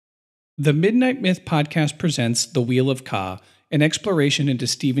The Midnight Myth podcast presents The Wheel of Ka, an exploration into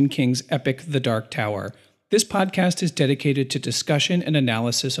Stephen King's epic The Dark Tower. This podcast is dedicated to discussion and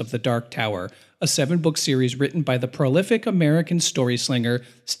analysis of The Dark Tower, a 7-book series written by the prolific American story slinger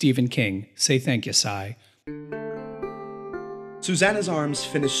Stephen King. Say thank you, Cy. Susanna's arms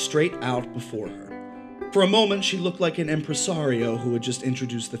finished straight out before her. For a moment, she looked like an impresario who had just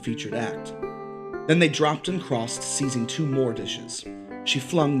introduced the featured act. Then they dropped and crossed, seizing 2 more dishes. She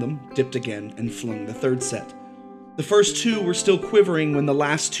flung them, dipped again, and flung the third set. The first 2 were still quivering when the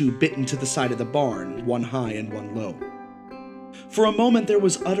last 2 bit into the side of the barn, one high and one low. For a moment, there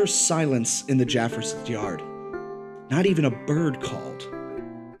was utter silence in the Jeffersons' yard. Not even a bird called.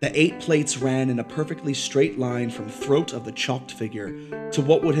 The 8 plates ran in a perfectly straight line from throat of the chalked figure to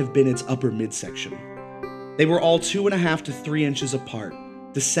what would have been its upper midsection. They were all 2.5 to 3 inches apart,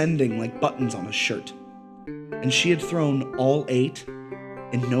 descending like buttons on a shirt. And she had thrown all 8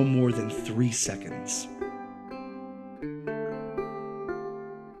 in no more than 3 seconds.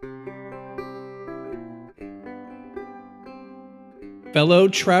 Fellow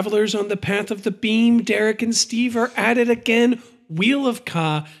travelers on the path of the beam, Derek and Steve are at it again. Wheel of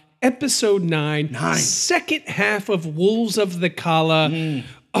Ka, episode 9. Second half of Wolves of the Calla.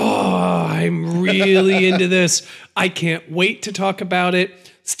 Oh, I'm really into this. I can't wait to talk about it.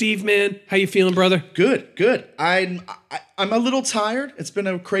 Steve, man, how you feeling, brother? Good. I'm a little tired. It's been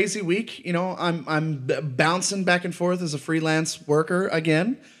a crazy week. You know, I'm bouncing back and forth as a freelance worker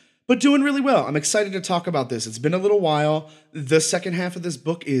again, but doing really well. I'm excited to talk about this. It's been a little while. The second half of this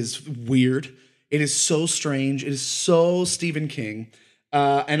book is weird. It is so strange. It is so Stephen King.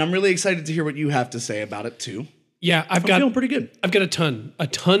 And I'm really excited to hear what you have to say about it too. Yeah, I'm feeling pretty good. I've got a ton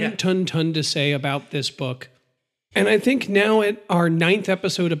to say about this book. And I think now at our 9th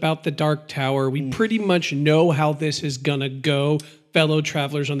episode about The Dark Tower, we pretty much know how this is gonna go. Fellow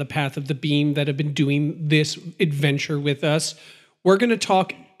travelers on the path of the beam that have been doing this adventure with us. We're gonna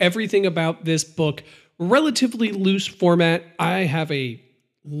talk everything about this book, relatively loose format. I have a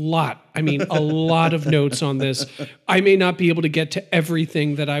lot of notes on this. I may not be able to get to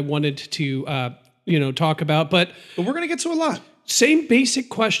everything that I wanted to, talk about, but we're going to get to a lot. Same basic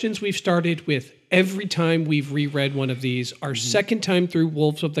questions we've started with every time we've reread one of these. Our second time through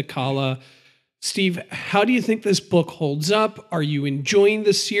Wolves of the Calla. Steve, how do you think this book holds up? Are you enjoying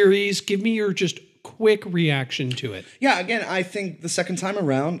the series? Give me your just quick reaction to it. Yeah, again, I think the second time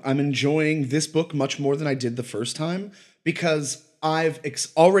around, I'm enjoying this book much more than I did the first time because I've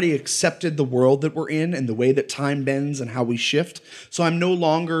already accepted the world that we're in and the way that time bends and how we shift. So I'm no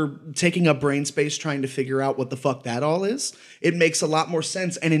longer taking up brain space trying to figure out what the fuck that all is. It makes a lot more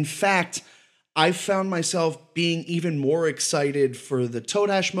sense. And in fact, I found myself being even more excited for the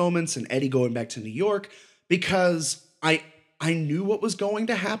Toadash moments and Eddie going back to New York because I knew what was going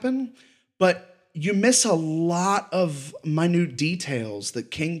to happen, but you miss a lot of minute details that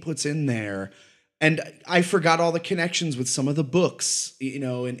King puts in there. And I forgot all the connections with some of the books, you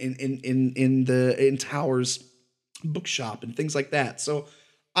know, in Tower's bookshop and things like that. So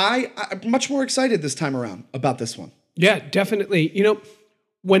I'm much more excited this time around about this one. Yeah, definitely. You know,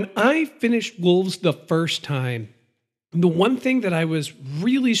 when I finished Wolves the first time, the one thing that I was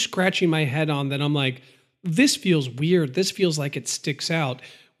really scratching my head on that I'm like, this feels weird, this feels like it sticks out,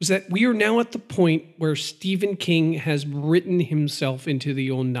 was that we are now at the point where Stephen King has written himself into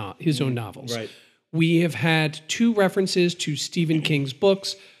his own novels. Right. We have had 2 references to Stephen King's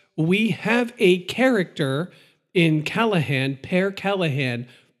books. We have a character in Callahan, Per Callahan,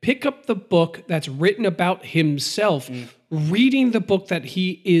 pick up the book that's written about himself, reading the book that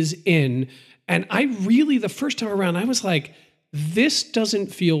he is in. And I really, the first time around, I was like, this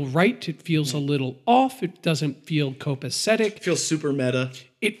doesn't feel right. It feels a little off. It doesn't feel copacetic. It feels super meta.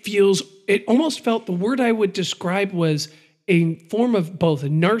 It almost felt, the word I would describe was a form of both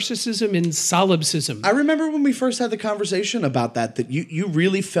narcissism and solipsism. I remember when we first had the conversation about that you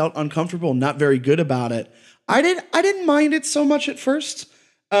really felt uncomfortable, not very good about it. I didn't mind it so much at first.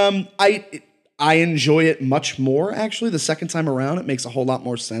 I enjoy it much more, actually. The second time around, it makes a whole lot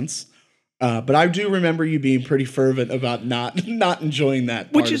more sense. But I do remember you being pretty fervent about not enjoying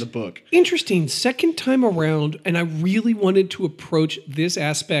that part of the book. Interesting. Second time around, and I really wanted to approach this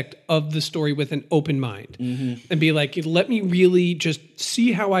aspect of the story with an open mind and be like, let me really just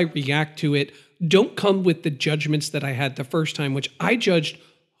see how I react to it. Don't come with the judgments that I had the first time, which I judged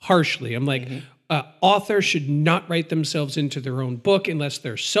harshly. I'm like, authors should not write themselves into their own book unless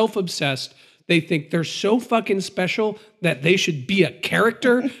they're self-obsessed. They think they're so fucking special that they should be a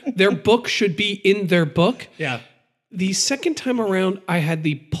character. Their book should be in their book. Yeah. The second time around, I had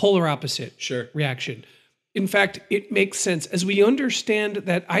the polar opposite Sure. reaction. In fact, it makes sense as we understand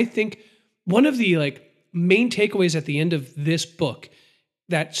that. I think one of the main takeaways at the end of this book,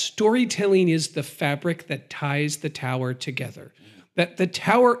 that storytelling is the fabric that ties the tower together. That the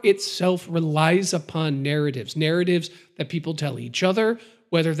tower itself relies upon narratives that people tell each other,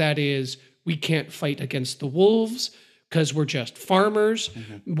 whether that is we can't fight against the wolves because we're just farmers,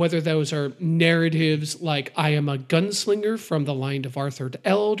 whether those are narratives like I am a gunslinger from the line of Arthur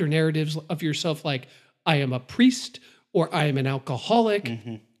Eld, or narratives of yourself like I am a priest or I am an alcoholic,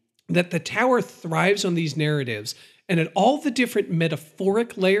 that the tower thrives on these narratives. And at all the different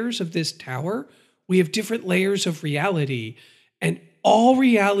metaphoric layers of this tower, we have different layers of reality, and all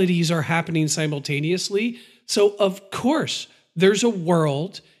realities are happening simultaneously. So of course, there's a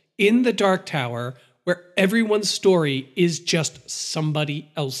world in the Dark Tower where everyone's story is just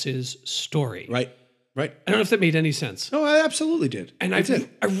somebody else's story. Right. I don't know if that made any sense. No, I absolutely did. And I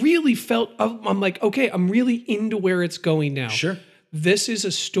really felt, I'm like, okay, I'm really into where it's going now. Sure. This is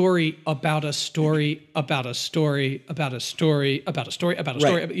a story about a story, about a story, about a story, about a story, about a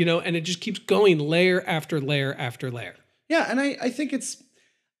story, Right. and it just keeps going layer after layer after layer. Yeah, and I think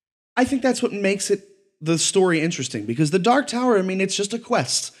that's what makes the story interesting, because the Dark Tower, I mean, it's just a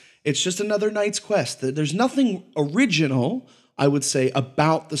quest. It's just another knight's quest. There's nothing original, I would say,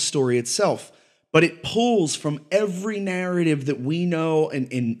 about the story itself, but it pulls from every narrative that we know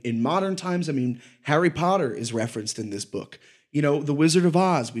in modern times. I mean, Harry Potter is referenced in this book. The Wizard of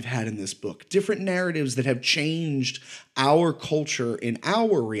Oz we've had in this book. Different narratives that have changed our culture in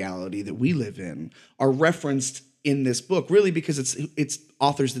our reality that we live in are referenced in this book, really because it's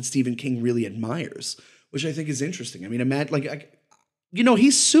authors that Stephen King really admires, which I think is interesting. I mean, imagine,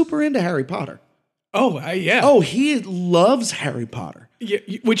 he's super into Harry Potter. Oh, yeah. Oh, he loves Harry Potter. Yeah,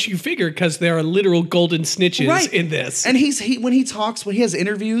 which you figure because there are literal golden snitches in this. And when he has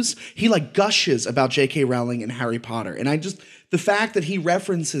interviews, he gushes about J.K. Rowling and Harry Potter. And the fact that he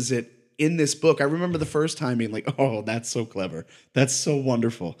references it in this book, I remember the first time being like, oh, that's so clever. That's so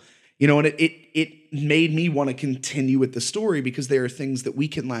wonderful. And it made me want to continue with the story, because there are things that we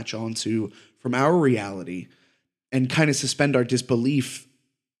can latch onto from our reality and kind of suspend our disbelief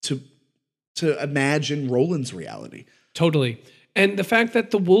to imagine Roland's reality. Totally. And the fact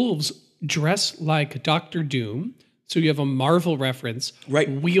that the wolves dress like Doctor Doom, so you have a Marvel reference, right?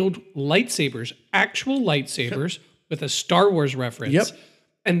 Wield lightsabers, actual lightsabers, with a Star Wars reference. Yep.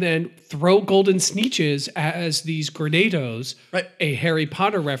 And then throw golden sneeches as these grenados, right? A Harry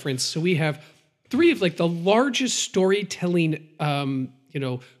Potter reference. So we have three of the largest storytelling,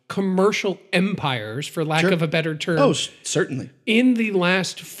 commercial empires, for lack of a better term. Oh, certainly. In the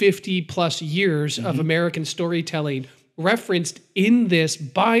last 50 plus years of American storytelling, referenced in this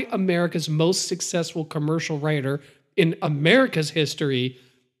by America's most successful commercial writer in America's history,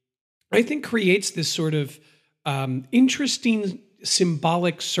 I think creates this sort of interesting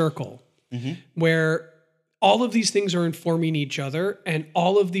symbolic circle where all of these things are informing each other and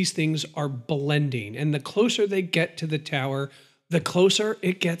all of these things are blending. And the closer they get to the tower, the closer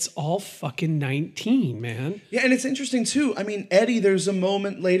it gets all fucking 19, man. Yeah, and it's interesting too. I mean, Eddie, there's a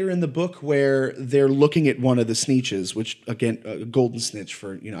moment later in the book where they're looking at one of the sneeches, which, again, a golden snitch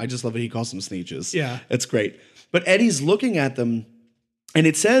for, I just love it. He calls them sneeches. Yeah. That's great. But Eddie's looking at them, and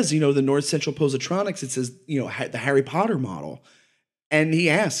it says, the North Central Positronics, it says, the Harry Potter model. And he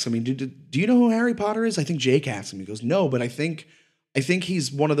asks, I mean, do you know who Harry Potter is? I think Jake asks him. He goes, no, but I think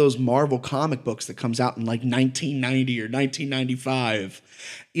he's one of those Marvel comic books that comes out in 1990 or 1995,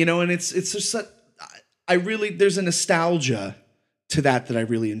 and it's just there's a nostalgia to that I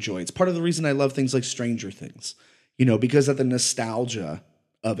really enjoy. It's part of the reason I love things like Stranger Things, because of the nostalgia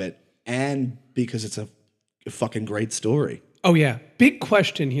of it and because it's a fucking great story. Oh yeah. Big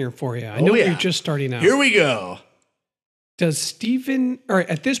question here for you. I know you're just starting out. Here we go. Does Stephen, or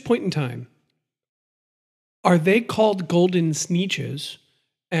at this point in time, are they called golden sneeches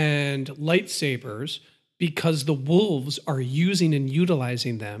and lightsabers because the wolves are using and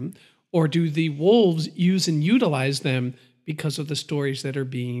utilizing them? Or do the wolves use and utilize them because of the stories that are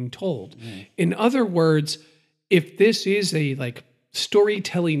being told? In other words, if this is a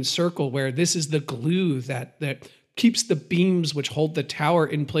storytelling circle where this is the glue that keeps the beams which hold the tower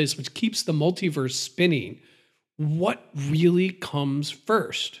in place, which keeps the multiverse spinning, what really comes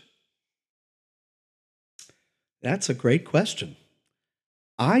first? That's a great question.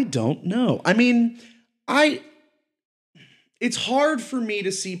 I don't know. I mean, it's hard for me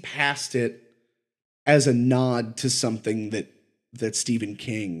to see past it as a nod to something that Stephen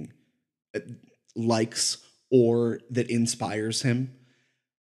King likes or that inspires him.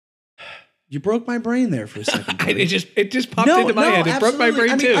 You broke my brain there for a second. It just popped into my head. It broke my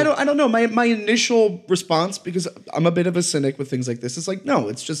brain too. I don't know. My initial response, because I'm a bit of a cynic with things like this, is like, no,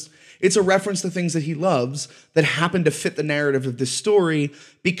 it's a reference to things that he loves that happen to fit the narrative of this story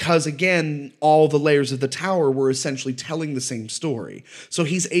because, again, all the layers of the tower were essentially telling the same story. So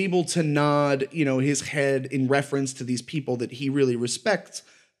he's able to nod, his head in reference to these people that he really respects.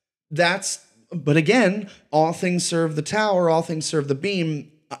 But again, all things serve the tower, all things serve the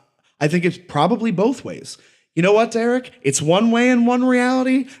beam. I think it's probably both ways. You know what, Derek? It's one way in one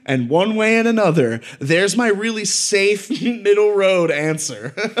reality and one way in another. There's my really safe middle road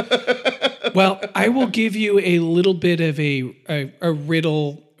answer. Well, I will give you a little bit of a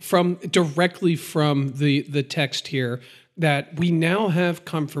riddle directly from the text here, that we now have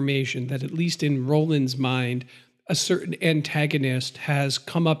confirmation that at least in Roland's mind, a certain antagonist has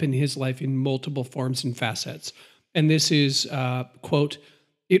come up in his life in multiple forms and facets. And this is, quote,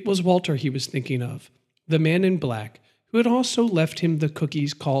 "It was Walter he was thinking of, the man in black, who had also left him the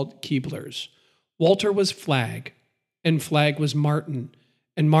cookies called Keeblers. Walter was Flag, and Flag was Martin,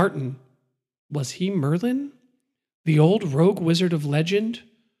 and Martin, was he Merlin? The old rogue wizard of legend?"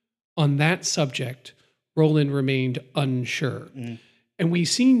 On that subject, Roland remained unsure. And we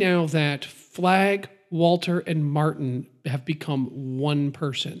see now that Flag, Walter, and Martin have become one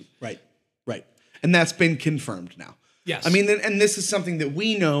person. Right. And that's been confirmed now. Yes. I mean, and this is something that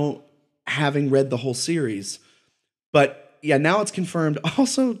we know having read the whole series. But yeah, now it's confirmed.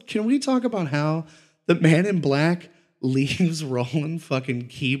 Also, can we talk about how the man in black leaves Roland fucking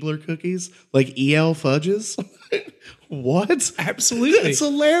Keebler cookies like EL fudges? What? Absolutely. It's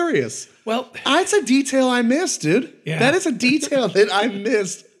hilarious. Well, that's a detail I missed, dude. Yeah. That is a detail that I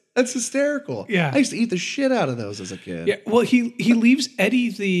missed. That's hysterical. Yeah. I used to eat the shit out of those as a kid. yeah. Well, he leaves Eddie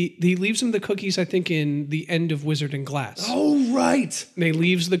he leaves him the cookies, I think, in the end of Wizard and Glass. Oh, right. They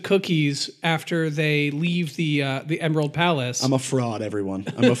leaves the cookies after they leave the Emerald Palace. I'm a fraud, everyone.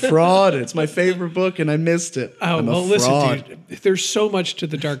 I'm a fraud. It's my favorite book, and I missed it. Oh, I'm well, a fraud. listen, dude. There's so much to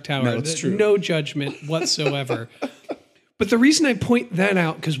the Dark Tower. No, it's true. No judgment whatsoever. But the reason I point that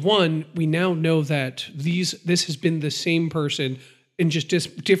out, because one, we now know that this has been the same person in just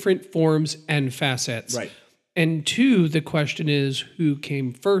different forms and facets. Right. And two, the question is, who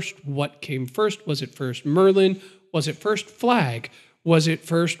came first? What came first? Was it first Merlin? Was it first Flag? Was it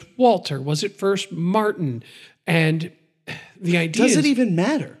first Walter? Was it first Martin? And the idea Does it even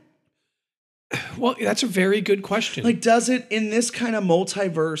matter? Well, that's a very good question. Like, does it, in this kind of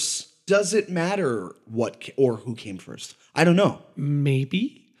multiverse, does it matter what or who came first? I don't know.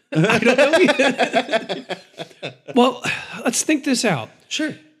 Maybe. I don't know. Well, let's think this out.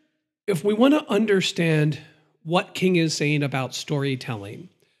 Sure. If we want to understand what King is saying about storytelling,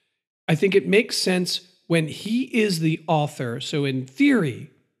 I think it makes sense when he is the author. So in theory,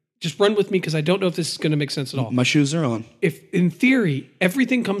 just run with me because I don't know if this is going to make sense at all. My shoes are on. If in theory,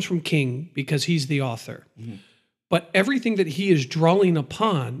 everything comes from King because he's the author, but everything that he is drawing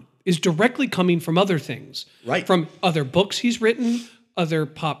upon is directly coming from other things. Right. From other books he's written, other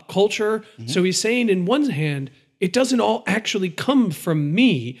pop culture. So he's saying, in one hand, it doesn't all actually come from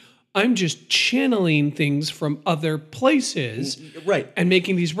me. I'm just channeling things from other places, Right. and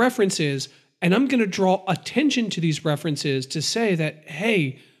making these references. And I'm going to draw attention to these references to say that,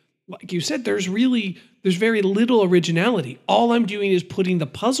 hey, like you said, there's very little originality. All I'm doing is putting the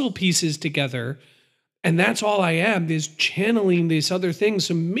puzzle pieces together, and that's all I am, is channeling these other things.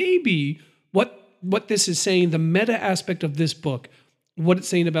 So maybe what this is saying, the meta aspect of this book, what it's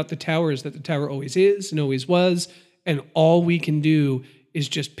saying about the tower is that the tower always is and always was, and all we can do is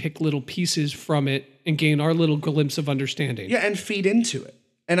just pick little pieces from it and gain our little glimpse of understanding. Yeah, and feed into it.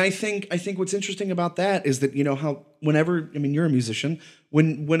 And I think what's interesting about that is that, how whenever, you're a musician,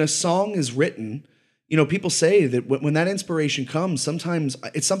 when a song is written, people say that when that inspiration comes, sometimes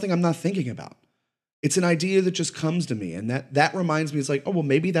it's something I'm not thinking about. It's an idea that just comes to me. And that reminds me, it's like, oh, well,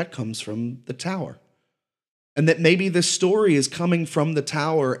 maybe that comes from the tower. And that maybe this story is coming from the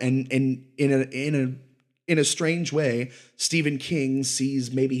tower, and in a strange way, Stephen King sees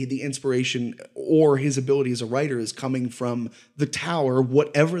maybe the inspiration or his ability as a writer is coming from the tower,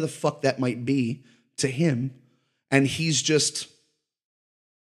 whatever the fuck that might be to him. And he's just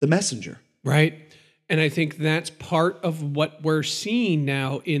the messenger. Right. And I think that's part of what we're seeing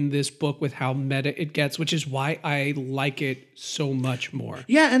now in this book with how meta it gets, which is why I like it so much more.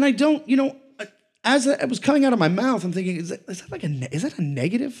 Yeah, and I don't, as it was coming out of my mouth, I'm thinking, is that a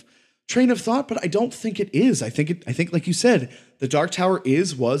negative train of thought? But I don't think it is. I think like you said, the Dark Tower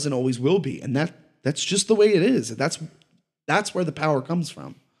was, and always will be, and that's just the way it is. That's where the power comes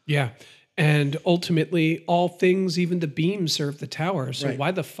from. Yeah. And ultimately, all things, even the beams, serve the tower. So Right.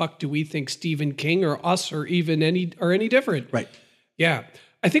 why the fuck do we think Stephen King or us or even any different? Right. Yeah.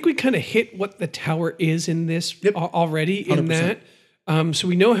 I think we kind of hit what the tower is in this already in 100%. that. So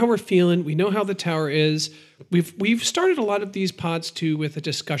we know how we're feeling. We know how the tower is. We've started a lot of these pods too with a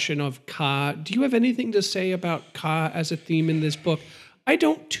discussion of Ka. Do you have anything to say about Ka as a theme in this book? I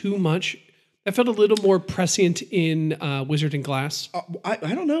don't too much. I felt a little more prescient in Wizard and Glass. I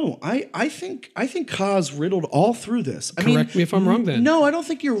don't know. I think Ka's riddled all through this. Correct me if I'm wrong then. No, I don't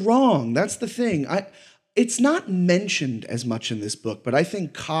think you're wrong. That's the thing. It's not mentioned as much in this book, but I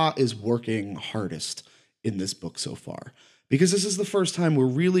think Ka is working hardest in this book so far. Because this is the first time we're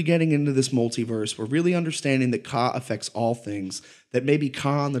really getting into this multiverse. We're really understanding that Ka affects all things. That maybe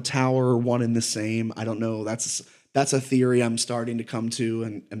Ka and the tower are one and the same. I don't know. That's a theory I'm starting to come to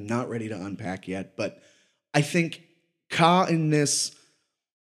and I'm not ready to unpack yet. But I think Ka in this,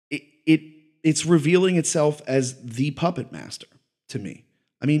 it's revealing itself as the puppet master to me.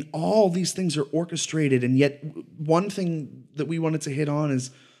 I mean, all these things are orchestrated, and yet one thing that we wanted to hit on is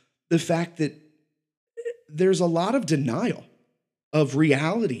the fact that there's a lot of denial of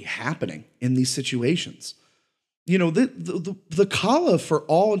reality happening in these situations. You know, the Calla, for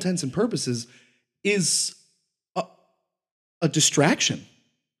all intents and purposes, is a distraction.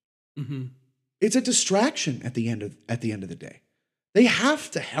 Mm-hmm. It's a distraction at the end of the day. They have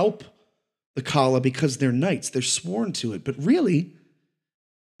to help the Calla because they're knights. They're sworn to it, but really.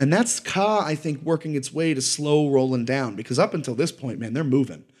 And that's Ka, I think, working its way to slow rolling down. Because up until this point, man, they're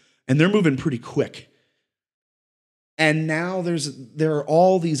moving. And they're moving pretty quick. And now there are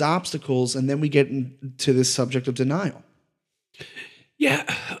all these obstacles, and then we get into this subject of denial. Yeah,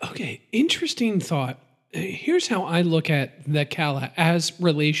 okay. Interesting thought. Here's how I look at the Calla as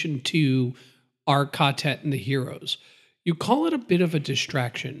relation to our quartet and the heroes. You call it a bit of a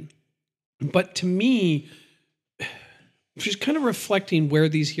distraction. But to me, just kind of reflecting where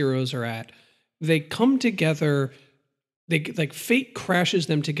these heroes are at, they come together, like fate crashes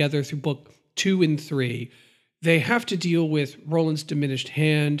them together through book 2 and 3. They have to deal with Roland's diminished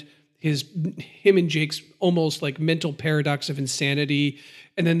hand, him and Jake's almost like mental paradox of insanity,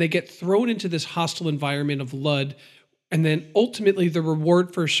 and then they get thrown into this hostile environment of Lud, and then ultimately the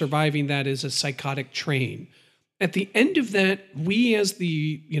reward for surviving that is a psychotic train. At the end of that, we as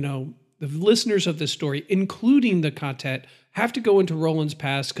the listeners of this story, including the quartet, have to go into Roland's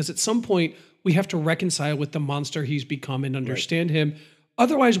past because at some point we have to reconcile with the monster he's become and understand him.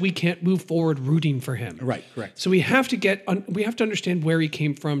 Otherwise, we can't move forward rooting for him. Right, correct. So we have to understand where he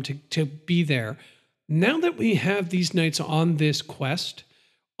came from to be there. Now that we have these knights on this quest,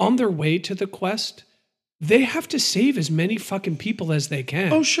 on their way to the quest, they have to save as many fucking people as they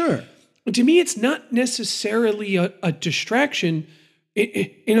can. Oh, sure. To me, it's not necessarily a distraction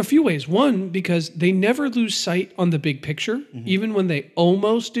in a few ways. One, because they never lose sight on the big picture, even when they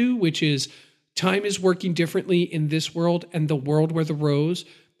almost do, which is time is working differently in this world and the world where the Rose,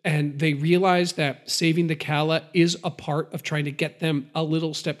 and they realize that saving the Calla is a part of trying to get them a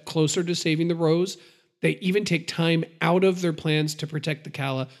little step closer to saving the Rose. They even take time out of their plans to protect the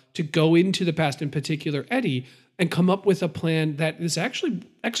Calla to go into the past, in particular Eddie, and come up with a plan that is actually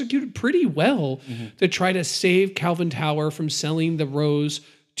executed pretty well to try to save Calvin Tower from selling the Rose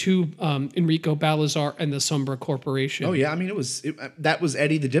to Enrico Balazar and the Sombra Corporation. Oh, yeah. I mean, that was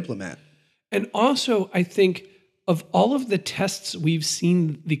Eddie the diplomat. And also, I think of all of the tests we've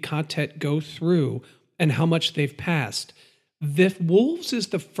seen the quartet go through and how much they've passed, the Wolves is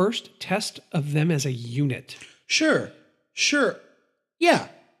the first test of them as a unit. Sure. Yeah.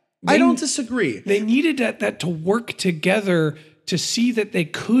 I don't disagree. They needed that to work together to see that they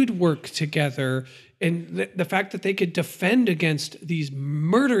could work together. And the fact that they could defend against these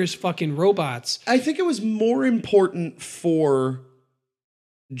murderous fucking robots. I think it was more important for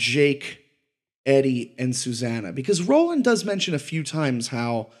Jake, Eddie, and Susanna, because Roland does mention a few times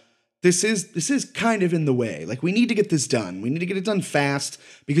how this is kind of in the way. Like, we need to get this done. We need to get it done fast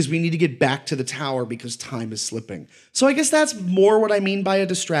because we need to get back to the tower because time is slipping. So I guess that's more what I mean by a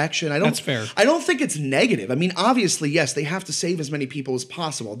distraction. That's fair. I don't think it's negative. I mean, obviously, yes, they have to save as many people as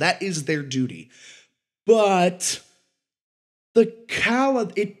possible. That is their duty. But the Calla,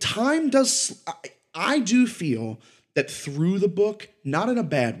 time does. I do feel that through the book, not in a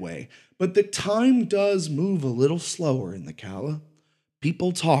bad way, but the time does move a little slower in the Calla.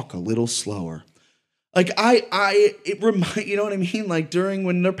 People talk a little slower. Like you know what I mean? Like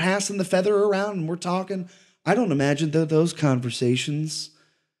when they're passing the feather around and we're talking, I don't imagine that those conversations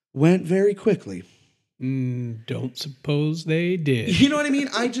went very quickly. Don't suppose they did. You know what I mean?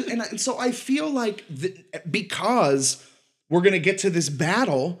 And so I feel like because we're going to get to this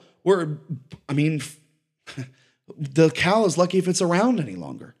battle I mean, the Cal is lucky if it's around any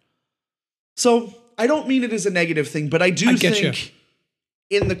longer. So I don't mean it as a negative thing, but I do think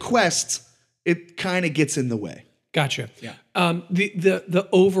in the quest, it kind of gets in the way. Gotcha. Yeah. The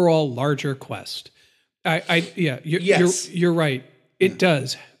overall larger quest. You're right. It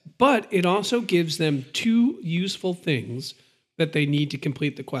does. But it also gives them two useful things that they need to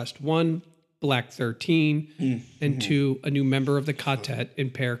complete the quest. One, Black 13, and two, a new member of the quartet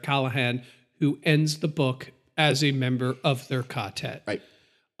in Per Callahan, who ends the book as a member of their quartet. Right.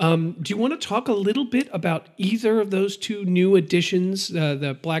 Do you want to talk a little bit about either of those two new additions,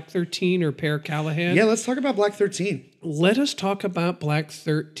 the Black 13 or Per Callahan? Yeah, let's talk about Black 13. Let us talk about Black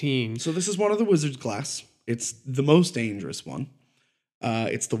 13. So this is one of the wizard's class. It's the most dangerous one.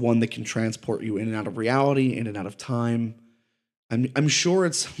 It's the one that can transport you in and out of reality, in and out of time. I'm sure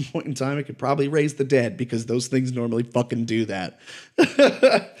at some point in time it could probably raise the dead because those things normally fucking do that.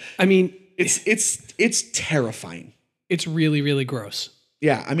 I mean, it's terrifying. It's really, really gross.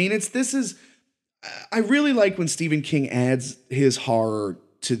 Yeah, I mean, I really like when Stephen King adds his horror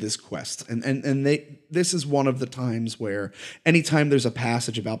to this quest. And this is one of the times where anytime there's a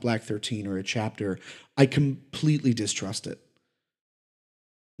passage about Black 13 or a chapter, I completely distrust it.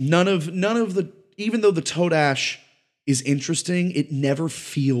 None of the, even though the Toad Ash is interesting, it never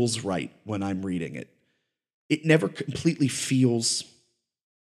feels right when I'm reading it. It never completely feels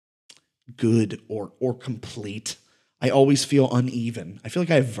good or complete. I always feel uneven. I feel like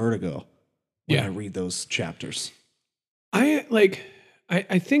I have vertigo when I read those chapters. I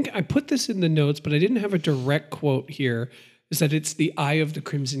think I put this in the notes, but I didn't have a direct quote here, is that it's the Eye of the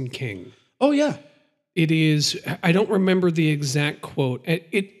Crimson King. Oh, yeah. It is, I don't remember the exact quote.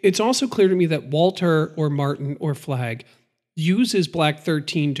 It's also clear to me that Walter or Martin or Flagg uses Black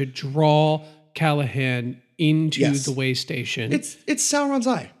 13 to draw Callahan into the way station. It's Sauron's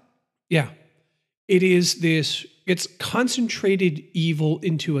eye. Yeah. It is this, it's concentrated evil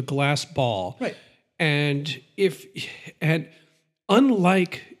into a glass ball. Right. And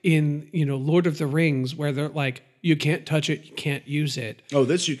unlike in, Lord of the Rings, where they're like, you can't touch it, you can't use it. Oh,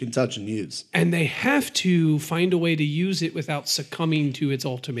 this you can touch and use. And they have to find a way to use it without succumbing to its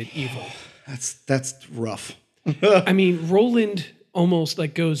ultimate evil. That's rough. I mean, Roland almost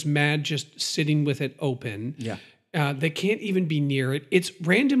goes mad just sitting with it open. Yeah. They can't even be near it. It's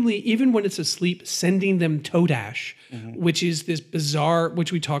randomly, even when it's asleep, sending them Toad Ash, which is this bizarre,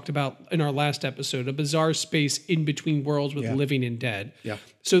 which we talked about in our last episode, a bizarre space in between worlds with living and dead. Yeah.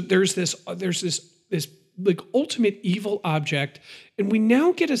 So there's this ultimate evil object, and we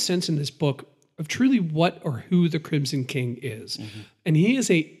now get a sense in this book of truly what or who the Crimson King is. And he is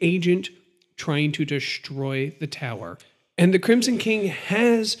an agent trying to destroy the tower. And the Crimson King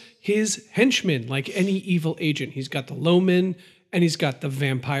has his henchmen, like any evil agent. He's got the Lowmen, and he's got the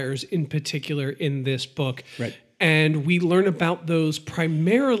vampires in particular in this book. Right. And we learn about those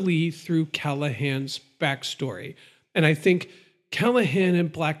primarily through Callahan's backstory. And I think Callahan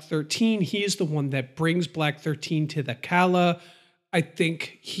and Black 13, he is the one that brings Black 13 to the Calla. I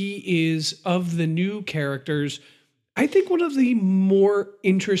think he is, of the new characters, I think one of the more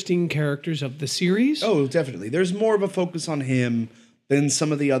interesting characters of the series. Oh, definitely. There's more of a focus on him than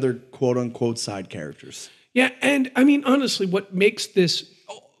some of the other quote-unquote side characters. Yeah, and I mean, honestly, what makes this...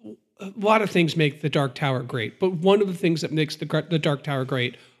 A lot of things make the Dark Tower great, but one of the things that makes the Dark Tower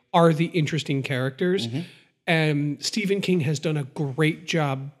great are the interesting characters. And Stephen King has done a great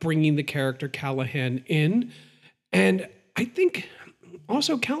job bringing the character Callahan in. And I think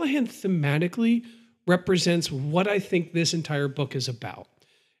also Callahan thematically represents what I think this entire book is about.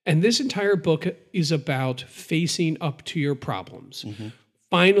 And this entire book is about facing up to your problems.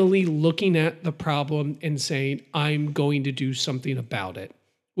 Finally looking at the problem and saying, I'm going to do something about it.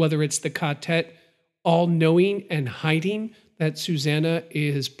 Whether it's the quartet all knowing and hiding that Susanna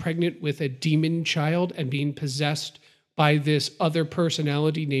is pregnant with a demon child and being possessed by this other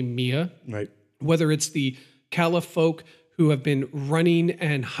personality named Mia. Right. Whether it's the Calla folk who have been running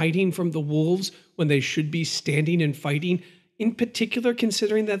and hiding from the wolves when they should be standing and fighting, in particular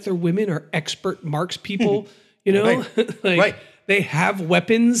considering that their women are expert marks people, Right. Right. They have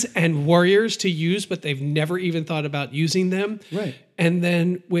weapons and warriors to use, but they've never even thought about using them. Right. And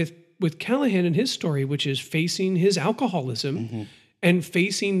then with Callahan and his story, which is facing his alcoholism and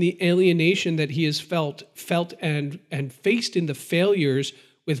facing the alienation that he has felt and faced in the failures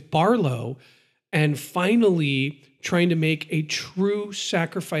with Barlow, and finally trying to make a true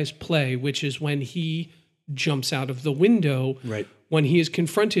sacrifice play, which is when he jumps out of the window, right, when he is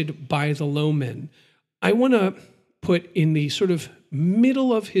confronted by the Lowmen. I want to put in the sort of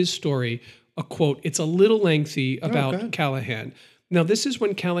middle of his story a quote. It's a little lengthy about Callahan, Now, this is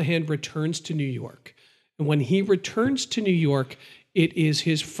when Callahan returns to New York. And when he returns to New York, it is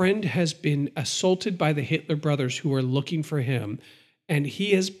his friend has been assaulted by the Hitler brothers who are looking for him. And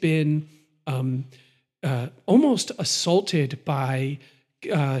he has been almost assaulted by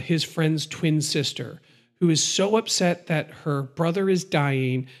his friend's twin sister, who is so upset that her brother is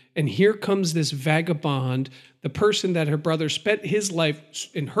dying. And here comes this vagabond, the person that her brother spent his life,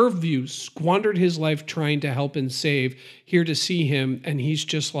 in her view, squandered his life trying to help and save, here to see him. And he's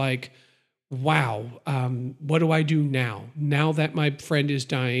just like, wow, what do I do now? Now that my friend is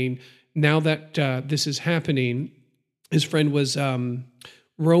dying, now that this is happening. His friend was Rowan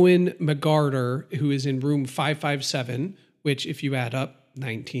McGarter, who is in room 557, which if you add up,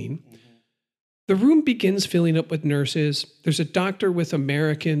 19. The room begins filling up with nurses. There's a doctor with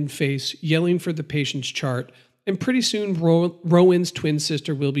American face yelling for the patient's chart, and pretty soon Rowan's twin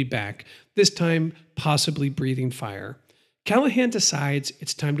sister will be back, this time possibly breathing fire. Callahan decides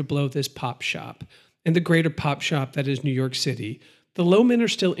it's time to blow this pop shop, and the greater pop shop that is New York City. The Lowmen are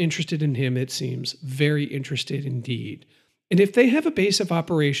still interested in him, it seems, very interested indeed. And if they have a base of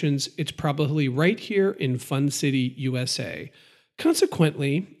operations, it's probably right here in Fun City, USA.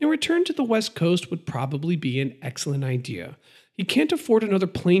 Consequently, a return to the West Coast would probably be an excellent idea. He can't afford another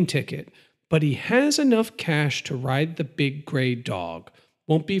plane ticket, but he has enough cash to ride the big gray dog.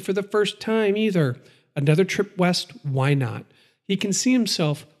 Won't be for the first time either. Another trip west, why not? He can see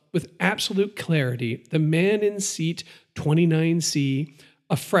himself with absolute clarity, the man in seat 29C,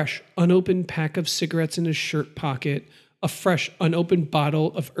 a fresh, unopened pack of cigarettes in his shirt pocket, a fresh, unopened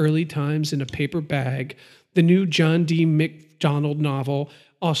bottle of Early Times in a paper bag, the new John D. MacDonald novel,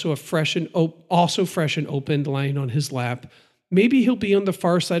 also fresh and opened, lying on his lap. Maybe he'll be on the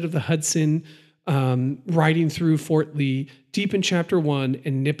far side of the Hudson, riding through Fort Lee, deep in chapter 1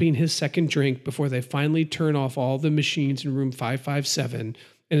 and nipping his second drink before they finally turn off all the machines in room 557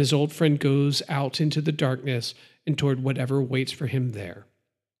 and his old friend goes out into the darkness and toward whatever waits for him there.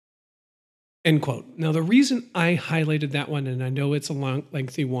 End quote. Now, the reason I highlighted that one, and I know it's a long,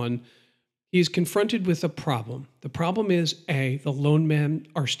 lengthy one, he's confronted with a problem. The problem is, A, the lone men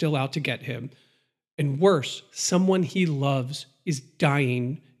are still out to get him. And worse, someone he loves is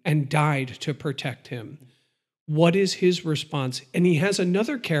dying and died to protect him. What is his response? And he has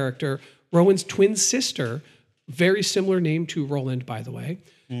another character, Rowan's twin sister, very similar name to Roland, by the way.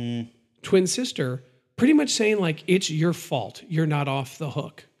 Twin sister, pretty much saying like, it's your fault. You're not off the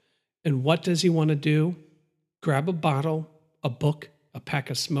hook. And what does he want to do? Grab a bottle, a book, a pack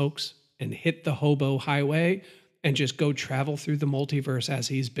of smokes, and hit the hobo highway and just go travel through the multiverse as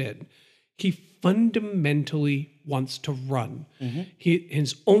he's been. He fundamentally wants to run.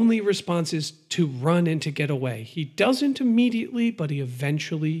 His only response is to run and to get away. He doesn't immediately, but he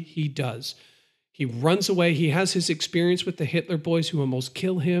does. He runs away. He has his experience with the Hitler boys who almost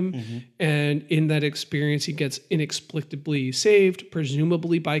kill him. And in that experience, he gets inexplicably saved,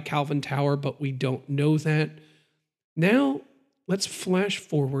 presumably by Calvin Tower, but we don't know that. Now, let's flash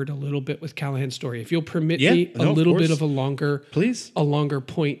forward a little bit with Callahan's story. If you'll permit me a little bit of a longer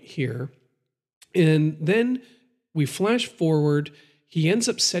point here. And then we flash forward. He ends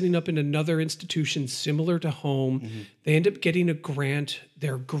up setting up in another institution similar to home. They end up getting a grant.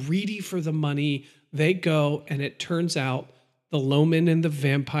 They're greedy for the money. They go, and it turns out the Lowmen and the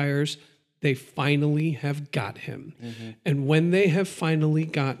vampires, they finally have got him. And when they have finally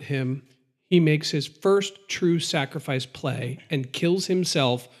got him, he makes his first true sacrifice play and kills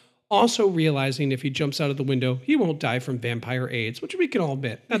himself, also realizing if he jumps out of the window, he won't die from vampire AIDS, which we can all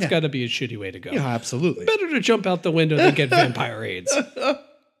admit. That's got to be a shitty way to go. Yeah, absolutely. Better to jump out the window than get vampire AIDS.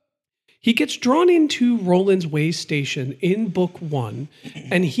 He gets drawn into Roland's Way Station in book 1,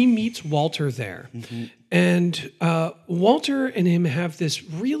 and he meets Walter there. And Walter and him have this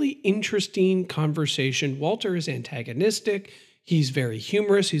really interesting conversation. Walter is antagonistic. He's very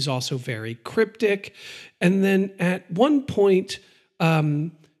humorous. He's also very cryptic. And then at one point,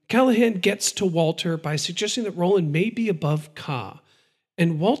 Callahan gets to Walter by suggesting that Roland may be above Ka.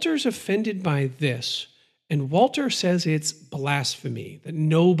 And Walter's offended by this. And Walter says it's blasphemy, that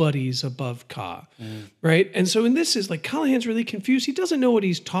nobody's above Ka, right? And so in this is like, Callahan's really confused. He doesn't know what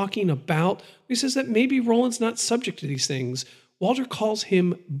he's talking about. He says that maybe Roland's not subject to these things. Walter calls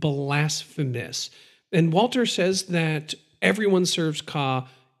him blasphemous. And Walter says that everyone serves Ka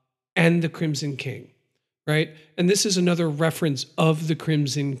and the Crimson King. Right? And this is another reference of the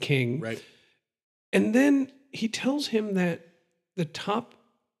Crimson King. Right. And then he tells him that the top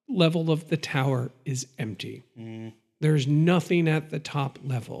level of the tower is empty. There's nothing at the top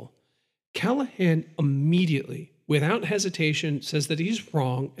level. Callahan immediately, without hesitation, says that he's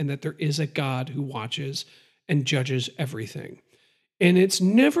wrong and that there is a God who watches and judges everything. And it's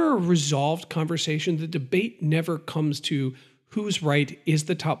never a resolved conversation. The debate never comes to who's right. Is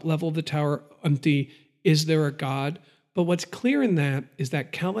the top level of the tower empty? Is there a God? But what's clear in that is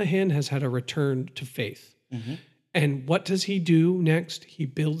that Callahan has had a return to faith. And what does he do next? He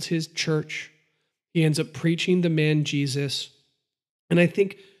builds his church. He ends up preaching the man Jesus. And I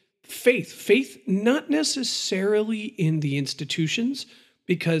think faith not necessarily in the institutions,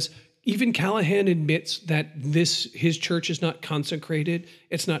 because even Callahan admits that his church is not consecrated.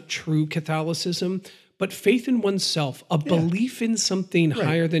 It's not true Catholicism, but faith in oneself, a belief in something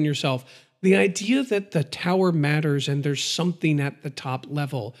higher than yourself. The idea that the tower matters and there's something at the top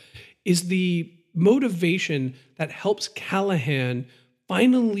level is the motivation that helps Callahan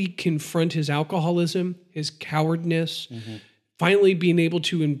finally confront his alcoholism, his cowardness, finally being able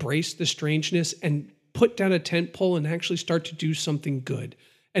to embrace the strangeness and put down a tent pole and actually start to do something good.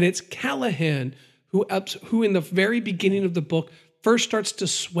 And it's Callahan who in the very beginning of the book first starts to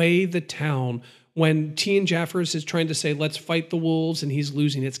sway the town when Tian Jaffers is trying to say, let's fight the wolves, and he's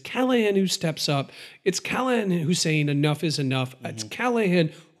losing. It's Callahan who steps up. It's Callahan who's saying enough is enough. It's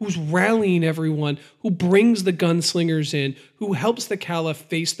Callahan who's rallying everyone, who brings the gunslingers in, who helps the Calla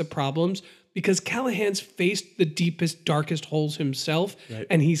face the problems, because Callahan's faced the deepest, darkest holes himself,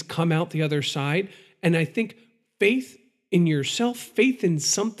 and he's come out the other side. And I think faith in yourself, faith in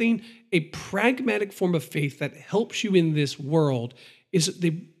something, a pragmatic form of faith that helps you in this world is the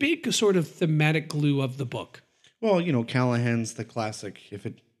big sort of thematic glue of the book. Well, Callahan's the classic, if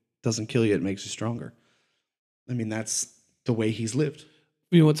it doesn't kill you, it makes you stronger. I mean, that's the way he's lived.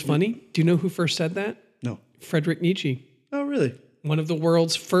 You know what's funny? Do you know who first said that? No. Friedrich Nietzsche. Oh, really? One of the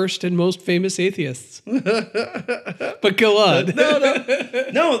world's first and most famous atheists. But go on.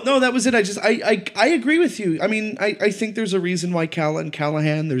 No, that was it. I agree with you. I mean, I think there's a reason why Calla and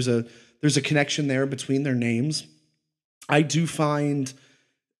Callahan, there's a connection there between their names. I do find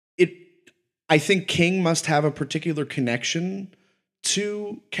it, I think King must have a particular connection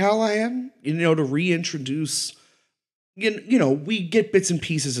to Callahan, to reintroduce, we get bits and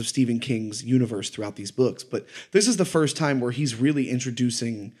pieces of Stephen King's universe throughout these books, but this is the first time where he's really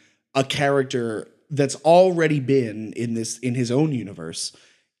introducing a character that's already been in his own universe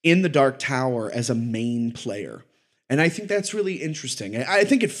in the Dark Tower as a main player. And I think that's really interesting. I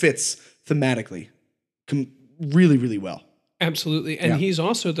think it fits thematically really, really well. Absolutely. And he's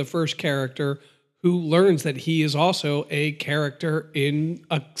also the first character who learns that he is also a character in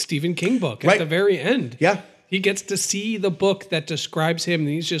a Stephen King book at the very end. Yeah. He gets to see the book that describes him, and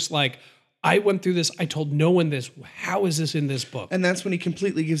he's just like, I went through this. I told no one this. How is this in this book? And that's when he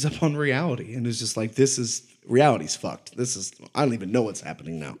completely gives up on reality and is just like, reality's fucked. I don't even know what's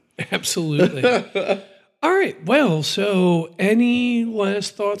happening now. Absolutely. All right. Well, so any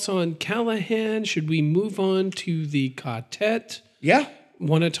last thoughts on Callahan? Should we move on to the quartet? Yeah.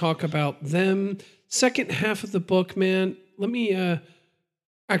 Want to talk about them? Second half of the book, man. Let me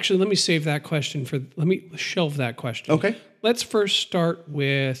save that question let me shelve that question. Okay. Let's first start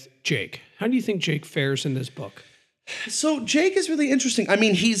with Jake. How do you think Jake fares in this book? So Jake is really interesting. I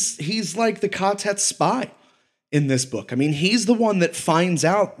mean, he's like the quartet's spy in this book. I mean, he's the one that finds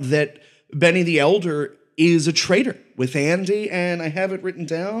out that Benny the Elder is a traitor with Andy, and I have it written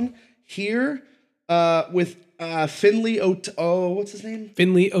down here with Finley. What's his name?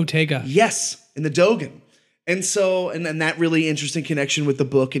 Finley Ortega. Yes, in the Dogan. And so, and that really interesting connection with the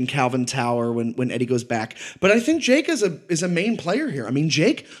book in Calvin Tower when Eddie goes back. But I think Jake is a main player here. I mean,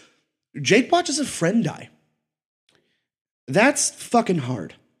 Jake watches a friend die. That's fucking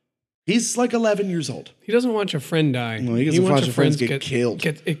hard. He's like 11 years old. He doesn't watch a friend die. No, he doesn't watch friends get killed.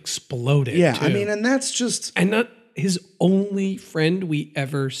 Get exploded. Yeah, too. I mean, and that's just... And not his only friend we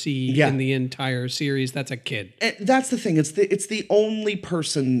ever see in the entire series. That's a kid. And that's the thing. It's the only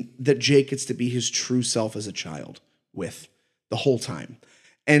person that Jake gets to be his true self as a child with the whole time.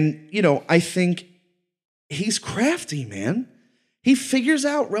 And, I think he's crafty, man. He figures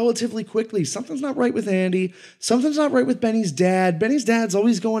out relatively quickly something's not right with Andy. Something's not right with Benny's dad. Benny's dad's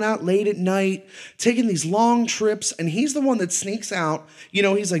always going out late at night, taking these long trips, and he's the one that sneaks out.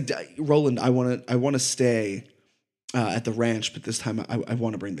 He's like, Roland, I want to stay at the ranch, but this time I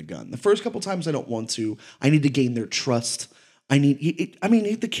want to bring the gun. The first couple times I don't want to. I need to gain their trust.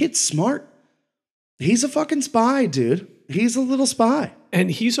 The kid's smart. He's a fucking spy, dude. He's a little spy. And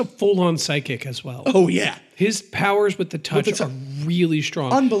he's a full-on psychic as well. Oh, yeah. His powers with the touch are really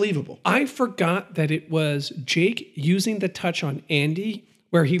strong. Unbelievable. I forgot that it was Jake using the touch on Andy,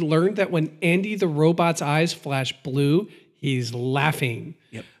 where he learned that when Andy the robot's eyes flash blue, he's laughing.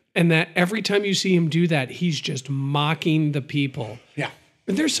 Yep. And that every time you see him do that, he's just mocking the people. Yeah.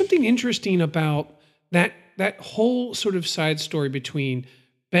 And there's something interesting about that that whole sort of side story between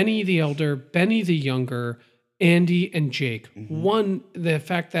Benny the elder, Benny the younger, Andy and Jake. One, the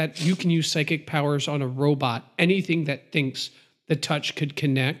fact that you can use psychic powers on a robot, anything that thinks the touch could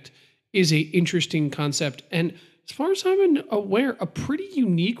connect, is a interesting concept. And as far as I'm aware, a pretty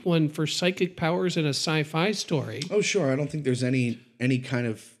unique one for psychic powers in a sci-fi story. Oh, sure. I don't think there's any kind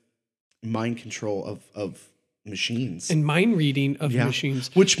of mind control of machines. And mind reading of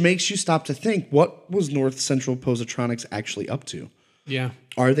machines. Which makes you stop to think, what was North Central Positronics actually up to? Yeah.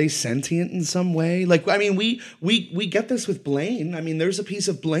 Are they sentient in some way? Like, I mean, we get this with Blaine. I mean, there's a piece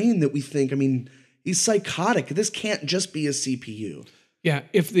of Blaine that we think, I mean, he's psychotic. This can't just be a CPU. Yeah.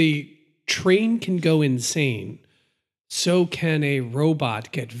 If the train can go insane, so can a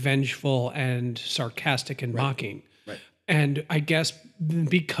robot get vengeful and sarcastic and mocking. Right. And I guess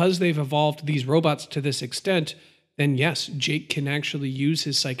because they've evolved these robots to this extent, then yes, Jake can actually use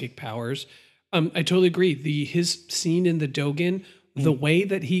his psychic powers. I totally agree. His scene in the Dogen, the way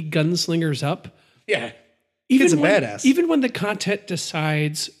that he gunslingers up. Yeah. He's a badass. Even when the content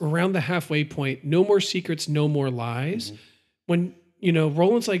decides around the halfway point, no more secrets, no more lies. When,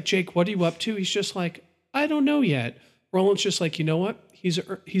 Roland's like, Jake, what are you up to? He's just like, I don't know yet. Roland's just like, you know what?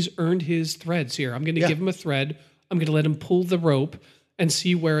 He's earned his threads here. I'm going to give him a thread. I'm going to let him pull the rope and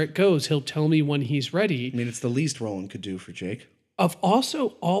see where it goes. He'll tell me when he's ready. I mean, it's the least Roland could do for Jake. Of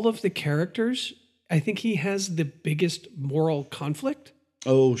also all of the characters, I think he has the biggest moral conflict.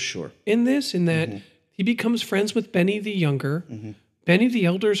 Oh, sure. In that he becomes friends with Benny the younger. Benny the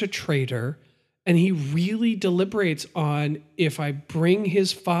elder is a traitor. And he really deliberates on, if I bring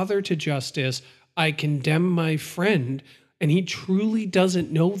his father to justice, I condemn my friend. And he truly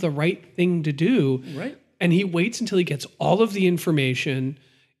doesn't know the right thing to do. Right. And he waits until he gets all of the information,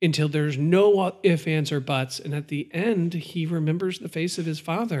 until there's no ifs, ands, or buts. And at the end, he remembers the face of his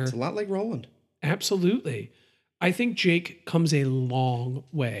father. It's a lot like Roland. Absolutely. I think Jake comes a long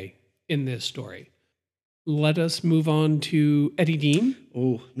way in this story. Let us move on to Eddie Dean.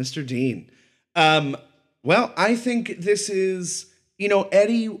 Oh, Mr. Dean. Well, I think this is,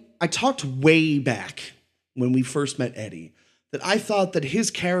 Eddie, I talked way back when we first met Eddie that I thought that his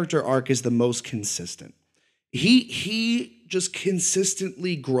character arc is the most consistent. He just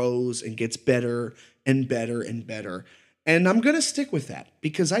consistently grows and gets better and better and better. And I'm going to stick with that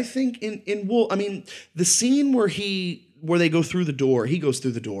because I think in Wolf, I mean, the scene where they go through the door, he goes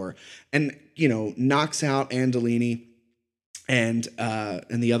through the door and, knocks out Andolini and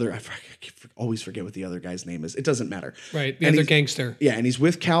the other, I always forget what the other guy's name is. It doesn't matter. Right. The other gangster. Yeah. And he's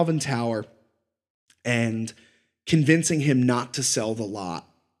with Calvin Tower and convincing him not to sell the lot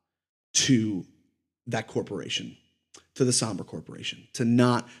to that corporation, to the Somber Corporation,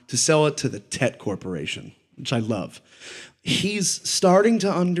 to sell it to the Tet Corporation, which I love. He's starting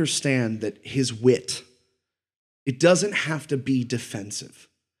to understand that his wit, it doesn't have to be defensive.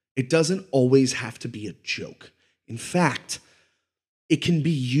 It doesn't always have to be a joke. In fact, it can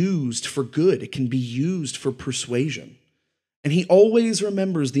be used for good. It can be used for persuasion. And he always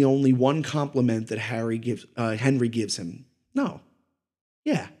remembers the only one compliment that Henry gives him. No.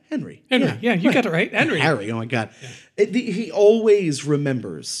 Yeah, Henry. Yeah, you got it right. Harry, oh my God. Yeah. He always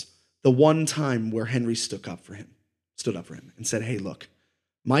remembers the one time where Henry stood up for him and said, hey, look,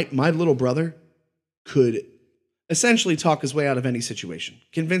 my little brother could essentially talk his way out of any situation,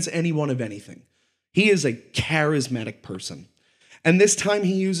 convince anyone of anything. He is a charismatic person. And this time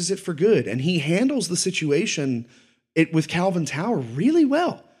he uses it for good. And he handles the situation with Calvin Tower really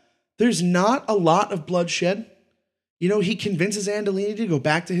well. There's not a lot of bloodshed. He convinces Andolini to go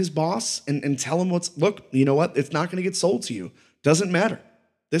back to his boss and tell him look, you know what? It's not going to get sold to you. Doesn't matter.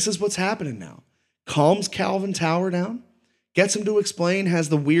 This is what's happening now. Calms Calvin Tower down, gets him to explain, has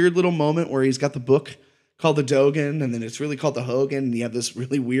the weird little moment where he's got the book called the Dogen, and then it's really called the Hogan, and you have this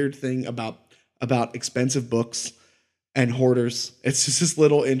really weird thing about expensive books and hoarders. It's just this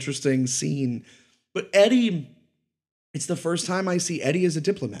little interesting scene. But Eddie, it's the first time I see Eddie as a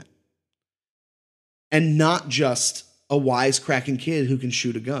diplomat. And not just a wisecracking kid who can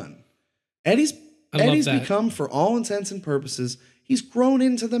shoot a gun. Eddie's become, for all intents and purposes, he's grown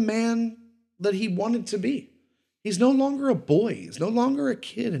into the man that he wanted to be. He's no longer a boy. He's no longer a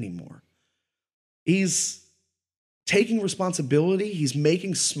kid anymore. He's taking responsibility. He's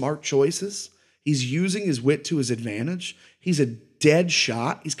making smart choices. He's using his wit to his advantage. He's a dead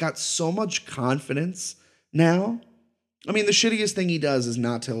shot. He's got so much confidence now. I mean, the shittiest thing he does is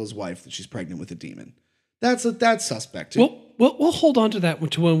not tell his wife that she's pregnant with a demon. That's suspect too. We'll hold on to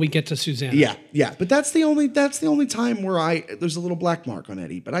that to when we get to Susanna. Yeah. But that's the only time where there's a little black mark on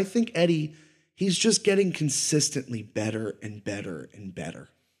Eddie. But I think Eddie, he's just getting consistently better and better and better.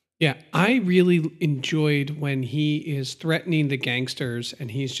 Yeah, I really enjoyed when he is threatening the gangsters and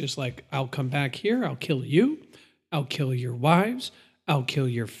he's just like, I'll come back here, I'll kill you, I'll kill your wives, I'll kill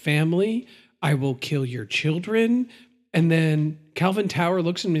your family, I will kill your children. And then Calvin Tower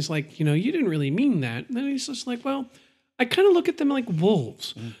looks at him and he's like, you didn't really mean that. And then he's just like, well, I kind of look at them like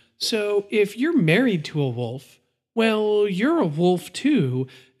wolves. So if you're married to a wolf, well, you're a wolf too.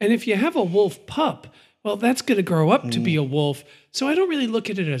 And if you have a wolf pup, well, that's going to grow up to be a wolf. So I don't really look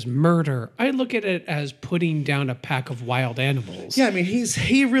at it as murder. I look at it as putting down a pack of wild animals. Yeah, I mean,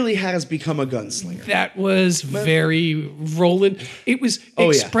 he really has become a gunslinger. That was very Roland. It was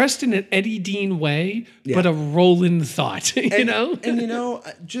expressed in an Eddie Dean way, but a Roland thought, know? And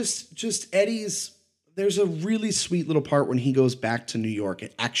just Eddie's, there's a really sweet little part when he goes back to New York,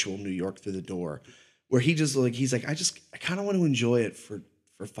 actual New York, through the door, where he's like, I kind of want to enjoy it for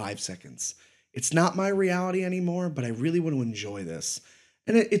 5 seconds. It's not my reality anymore, but I really want to enjoy this.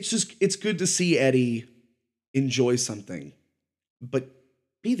 And it's good to see Eddie enjoy something, but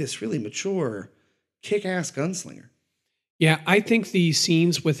be this really mature, kick-ass gunslinger. Yeah, I think the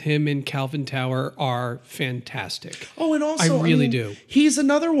scenes with him in Calvin Tower are fantastic. Oh, and also, I really do. He's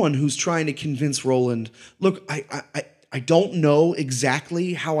another one who's trying to convince Roland, look, I don't know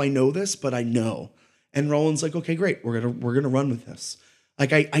exactly how I know this, but I know. And Roland's like, okay, great. We're gonna run with this.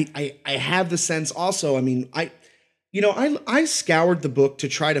 Like I have the sense also, I mean, I scoured the book to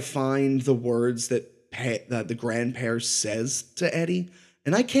try to find the words that the grandpère says to Eddie,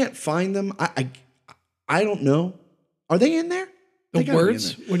 and I can't find them. I don't know. Are they in there? The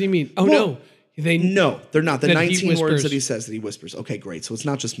words? What do you mean? Oh, well, no. No, they're not. The 19 words that he he says that he whispers. Okay, great. So it's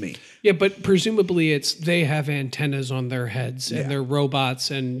not just me. Yeah, but presumably they have antennas on their heads and they're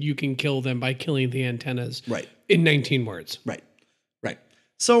robots and you can kill them by killing the antennas. Right. In 19 words. Right.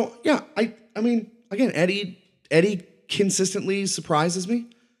 So yeah, I mean, again, Eddie consistently surprises me,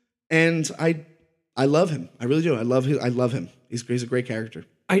 and I love him. I really do. I love him. He's a great character.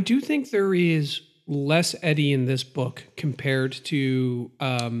 I do think there is less Eddie in this book compared to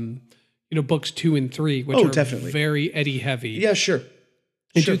books 2 and 3, which are definitely very Eddie heavy. Yeah, sure.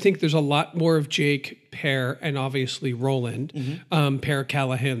 I do think there's a lot more of Jake, Pear, and obviously Roland, Pear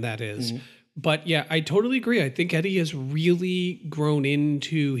Callahan, that is. But yeah, I totally agree. I think Eddie has really grown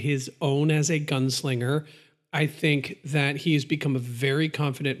into his own as a gunslinger. I think that he has become a very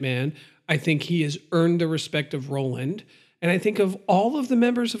confident man. I think he has earned the respect of Roland. And I think of all of the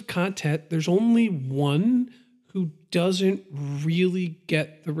members of Content, there's only one who doesn't really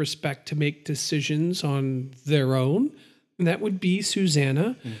get the respect to make decisions on their own. And that would be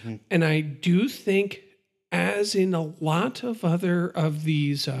Susanna. And I do think, as in a lot of other of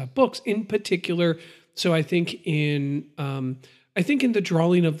these books, in particular, so I think in the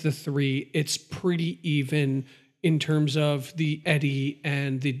Drawing of the Three, it's pretty even in terms of the Eddie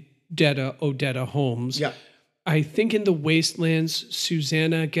and the Odetta Holmes. Yeah. I think in the Wastelands,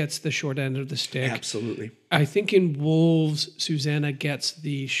 Susanna gets the short end of the stick. Absolutely. I think in Wolves, Susanna gets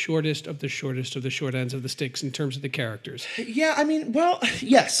the shortest of the short ends of the sticks in terms of the characters. Yeah, I mean, well,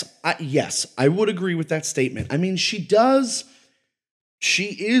 yes, I would agree with that statement. I mean, she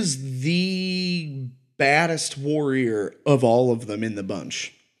is the baddest warrior of all of them in the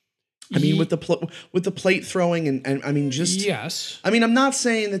bunch. I mean, with the plate throwing and I mean, just yes. I mean, I'm not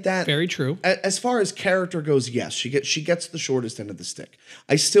saying that very true. As far as character goes, yes, she gets the shortest end of the stick.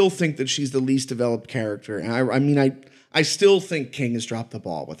 I still think that she's the least developed character, and I still think King has dropped the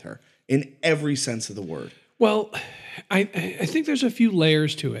ball with her in every sense of the word. Well, I think there's a few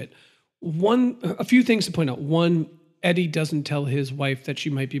layers to it. A few things to point out. One, Eddie doesn't tell his wife that she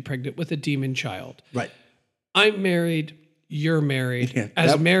might be pregnant with a demon child. Right. I'm married. You're married. Yeah,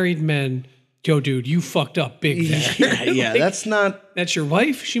 As married men, yo, dude, you fucked up big there. Yeah, that's your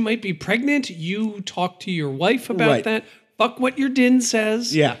wife. She might be pregnant. You talk to your wife about that. Fuck what your din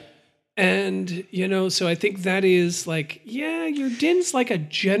says. Yeah. And, so I think that is like, yeah, your din's like a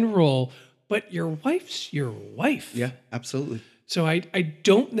general, but your wife's your wife. Yeah, absolutely. So I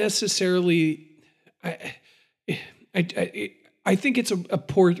don't necessarily, I think it's a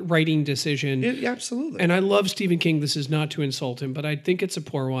poor writing decision. Yeah, absolutely. And I love Stephen King. This is not to insult him, but I think it's a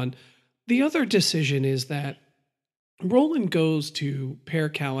poor one. The other decision is that Roland goes to Pear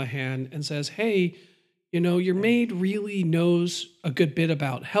Callahan and says, hey, your maid really knows a good bit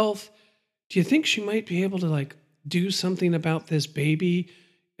about health. Do you think she might be able to do something about this baby?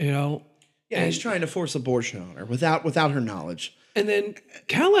 Yeah, he's trying to force abortion on her without her knowledge. And then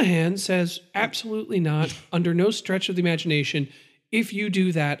Callahan says, absolutely not, under no stretch of the imagination. If you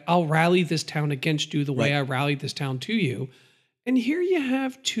do that, I'll rally this town against you the way I rallied this town to you. And here you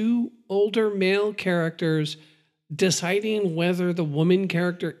have two older male characters deciding whether the woman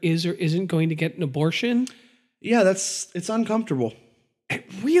character is or isn't going to get an abortion. Yeah, it's uncomfortable. It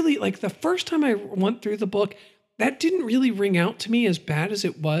really, like the first time I went through the book, that didn't really ring out to me as bad as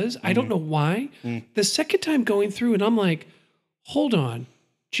it was. I don't know why. The second time going through it, I'm like, hold on.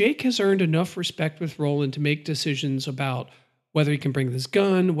 Jake has earned enough respect with Roland to make decisions about whether he can bring this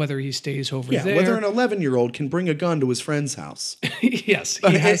gun, whether he stays over there. Whether an 11-year-old can bring a gun to his friend's house. Yes.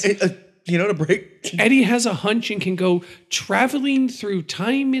 He has, to break. Eddie has a hunch and can go traveling through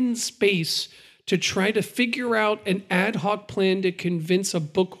time and space to try to figure out an ad hoc plan to convince a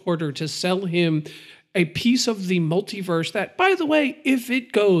book hoarder to sell him a piece of the multiverse that, by the way, if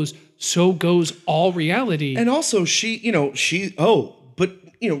it goes, so goes all reality. And also she's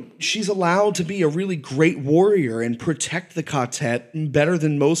allowed to be a really great warrior and protect the quartet better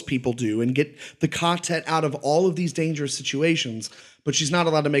than most people do and get the quartet out of all of these dangerous situations. But she's not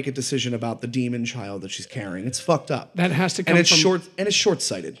allowed to make a decision about the demon child that she's carrying. It's fucked up. That has to come and it's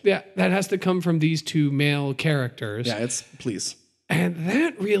short-sighted. Yeah, that has to come from these two male characters. Yeah, please. And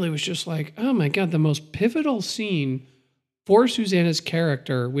that really was just like, oh my God, the most pivotal scene for Susanna's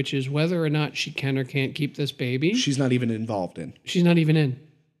character, which is whether or not she can or can't keep this baby. She's not even involved in. She's not even in.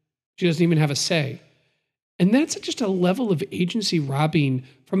 She doesn't even have a say. And that's just a level of agency robbing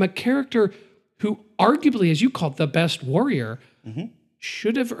from a character who arguably, as you called, the best warrior,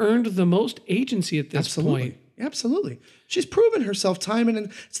 should have earned the most agency at this point. Absolutely. She's proven herself time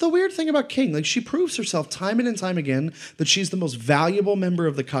and it's the weird thing about King. Like, she proves herself time and time again that she's the most valuable member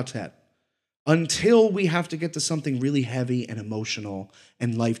of the quartet until we have to get to something really heavy and emotional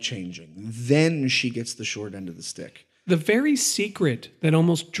and life-changing. Then she gets the short end of the stick. The very secret that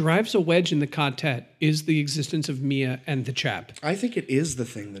almost drives a wedge in the quartet is the existence of Mia and the chap. I think it is the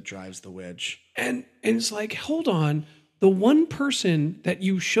thing that drives the wedge. And it's like, hold on. The one person that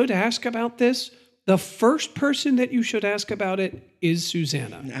you should ask about this, the first person that you should ask about it is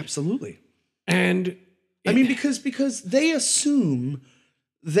Susanna. Absolutely. And I mean, because they assume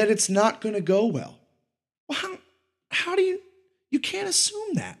that it's not going to go well. Well, how do you can't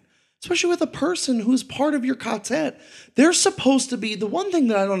assume that. Especially with a person who's part of your quartet. They're supposed to be, the one thing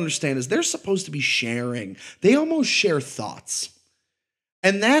that I don't understand is they're supposed to be sharing. They almost share thoughts.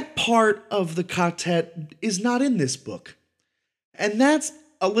 And that part of the quartet is not in this book. And that's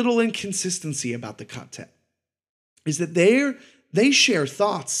a little inconsistency about the quartet. Is that they share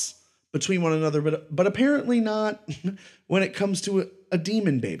thoughts between one another, but apparently not when it comes to a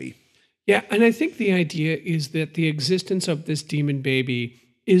demon baby. Yeah, and I think the idea is that the existence of this demon baby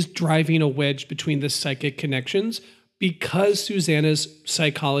is driving a wedge between the psychic connections because Susanna's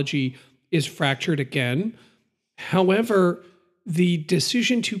psychology is fractured again. However, the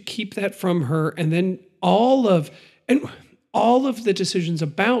decision to keep that from her and then all of the decisions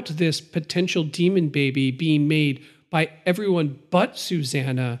about this potential demon baby being made by everyone but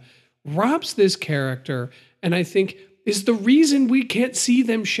Susanna robs this character, and I think is the reason we can't see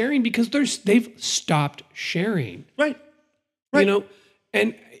them sharing because they've stopped sharing. Right. You know,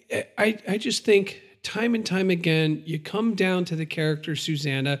 and I just think time and time again, you come down to the character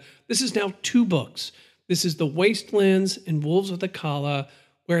Susanna. This is now 2 books. This is The Wastelands and Wolves of the Calla,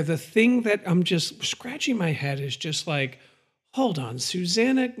 where the thing that I'm just scratching my head is just like, hold on,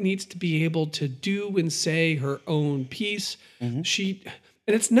 Susanna needs to be able to do and say her own piece. And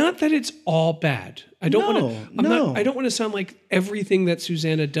it's not that it's all bad. I don't want to sound like everything that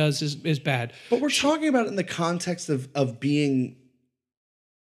Susanna does is bad. But we're talking about it in the context of being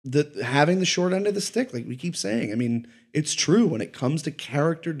having the short end of the stick, like we keep saying. I mean, it's true when it comes to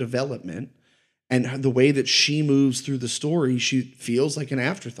character development and the way that she moves through the story, she feels like an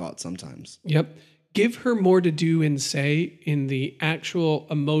afterthought sometimes. Yep. Give her more to do and say in the actual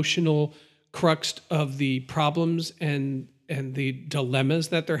emotional crux of the problems and the dilemmas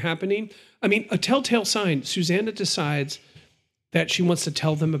that they're happening. I mean, a telltale sign, Susanna decides that she wants to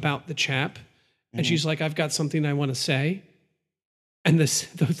tell them about the chap. And she's like, I've got something I want to say. And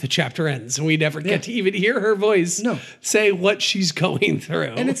the chapter ends and we never get to even hear her voice say what she's going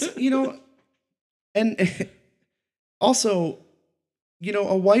through. And it's, and also,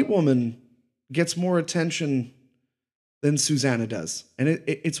 a white woman gets more attention than Susanna does. And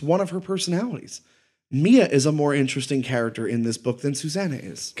it's one of her personalities. Mia is a more interesting character in this book than Susanna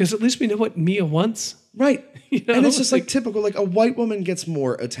is. Because at least we know what Mia wants. Right. And it's just like typical, like a white woman gets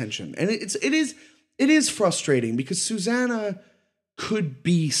more attention. And it is frustrating because Susanna could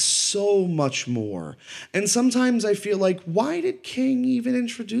be so much more. And sometimes I feel like, why did King even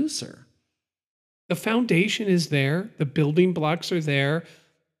introduce her? The foundation is there. The building blocks are there.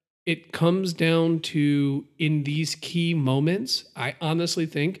 It comes down to, in these key moments, I honestly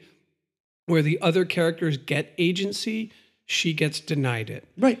think where the other characters get agency, she gets denied it.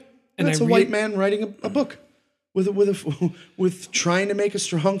 Right. And That's a white man writing a book with trying to make a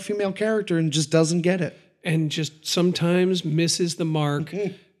strong female character and just doesn't get it. And just sometimes misses the mark.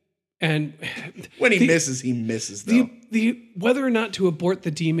 And when he misses though. The whether or not to abort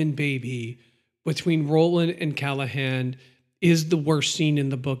the demon baby between Roland and Callahan is the worst scene in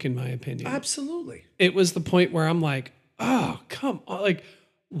the book, in my opinion. Absolutely. It was the point where I'm like, oh, come on. Like,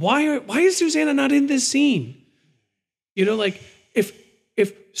 why is Susanna not in this scene? You know, like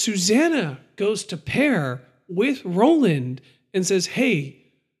if Susanna goes to pair with Roland and says, hey,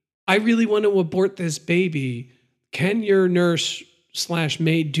 I really want to abort this baby. Can your nurse /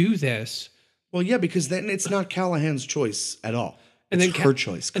 maid do this? Well, yeah, because then it's not Callahan's choice at all. It's her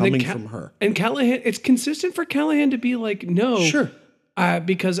choice coming from her. And Callahan, it's consistent for Callahan to be like, no. Sure.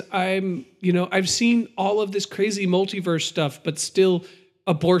 Because I've seen all of this crazy multiverse stuff, but still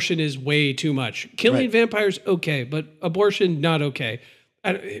abortion is way too much. Killing vampires, okay, but abortion, not okay.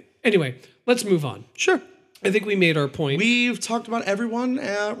 Anyway, let's move on. Sure. I think we made our point. We've talked about everyone.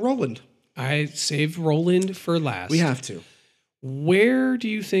 Roland. I saved Roland for last. We have to. Where do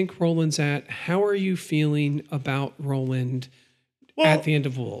you think Roland's at? How are you feeling about Roland at the end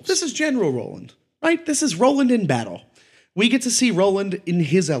of Wolves? This is General Roland, right? This is Roland in battle. We get to see Roland in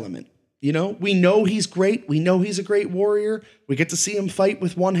his element. You know, we know he's great. We know he's a great warrior. We get to see him fight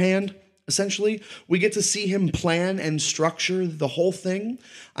with one hand, essentially. We get to see him plan and structure the whole thing.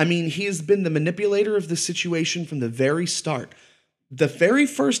 I mean, he has been the manipulator of the situation from the very start. The very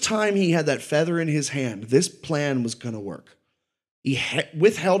first time he had that feather in his hand, this plan was going to work. He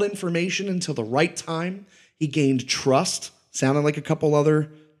withheld information until the right time. He gained trust. Sounded like a couple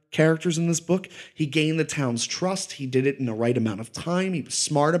other characters in this book. He gained the town's trust. He did it in the right amount of time. He was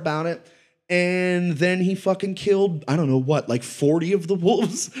smart about it. And then he fucking killed, I don't know what, like 40 of the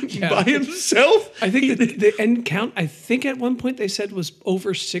wolves by himself. I think the end count, I think at one point they said was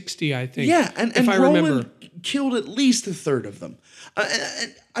over 60, I think. Yeah, and if I Roland remember. Killed at least a third of them.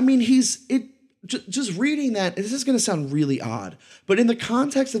 I mean, just reading that, this is going to sound really odd, but in the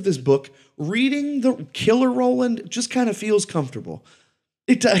context of this book, reading the Killer Roland just kind of feels comfortable.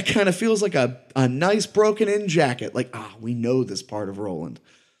 It kind of feels like a nice broken-in jacket. Like, we know this part of Roland.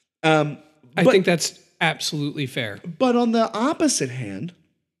 I think that's absolutely fair. But on the opposite hand,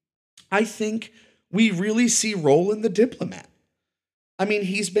 I think we really see Roland the diplomat. I mean,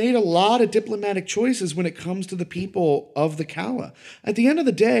 he's made a lot of diplomatic choices when it comes to the people of the Calla. At the end of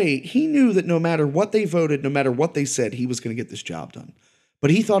the day, he knew that no matter what they voted, no matter what they said, he was going to get this job done.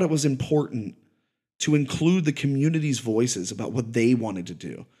 But he thought it was important to include the community's voices about what they wanted to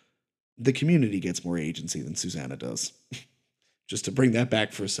do. The community gets more agency than Susanna does. Just to bring that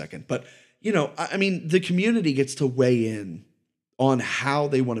back for a second. But, you know, I mean, the community gets to weigh in on how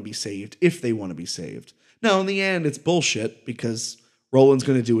they want to be saved, if they want to be saved. Now, in the end, it's bullshit because Roland's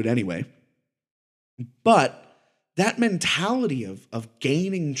going to do it anyway. But that mentality of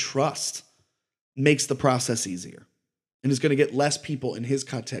gaining trust makes the process easier and is going to get less people in his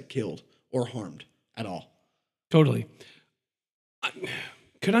content killed or harmed at all. Totally.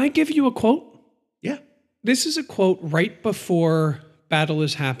 Could I give you a quote? Yeah. This is a quote right before battle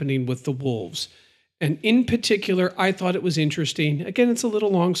is happening with the wolves. And in particular, I thought it was interesting. Again, it's a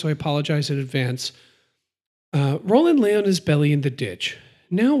little long, so I apologize in advance. Roland lay on his belly in the ditch,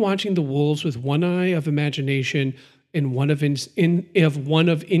 now watching the wolves with one eye of imagination and one of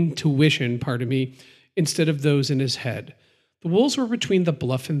intuition, instead of those in his head. The wolves were between the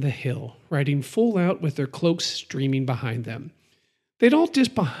bluff and the hill, riding full out with their cloaks streaming behind them. They'd all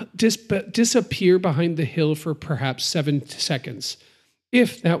disappear behind the hill for perhaps 7 seconds.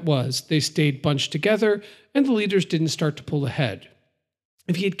 If that was, they stayed bunched together and the leaders didn't start to pull ahead.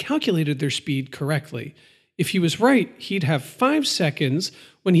 If he had calculated their speed correctly, if he was right, he'd have 5 seconds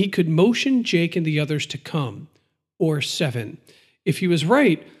when he could motion Jake and the others to come, or 7. If he was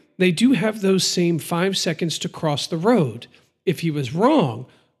right, they do have those same 5 seconds to cross the road. If he was wrong,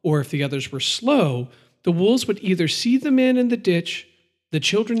 or if the others were slow, the wolves would either see the man in the ditch, the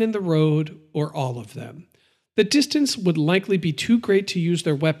children in the road, or all of them. The distance would likely be too great to use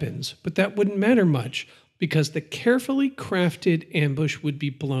their weapons, but that wouldn't matter much because the carefully crafted ambush would be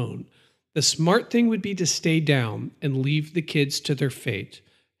blown. The smart thing would be to stay down and leave the kids to their fate.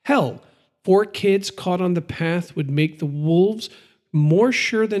 Hell, 4 kids caught on the path would make the wolves more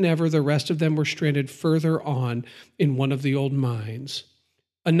sure than ever the rest of them were stranded further on in one of the old mines.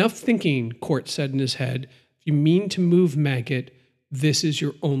 Enough thinking, Court said in his head. If you mean to move, Maggot, this is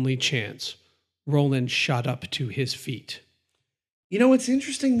your only chance. Roland shot up to his feet. You know, what's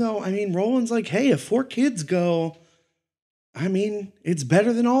interesting, though? I mean, Roland's like, hey, if 4 kids go, I mean, it's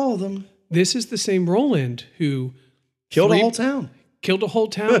better than all of them. this is the same Roland who Killed a whole town. Killed a whole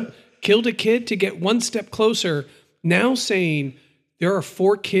town, killed a kid to get one step closer. Now saying there are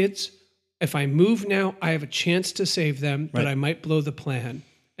 4 kids. If I move now, I have a chance to save them, but I might blow the plan.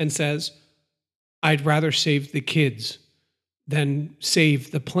 And says, I'd rather save the kids than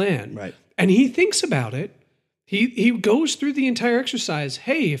save the plan. Right. And he thinks about it. He goes through the entire exercise.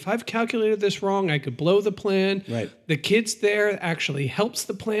 Hey, if I've calculated this wrong, I could blow the plan. Right. The kids there actually helps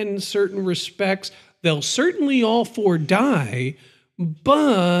the plan in certain respects. They'll certainly all 4 die,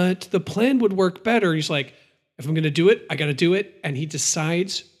 but the plan would work better. He's like, if I'm going to do it, I got to do it. And he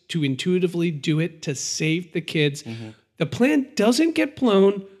decides to intuitively do it to save the kids. Mm-hmm. The plan doesn't get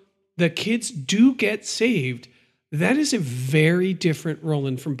blown. The kids do get saved. That is a very different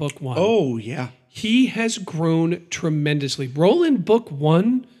Roland from book 1. Oh, yeah. He has grown tremendously. Roland book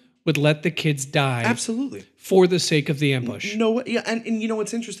 1 would let the kids die. Absolutely. For the sake of the ambush. No, yeah, and you know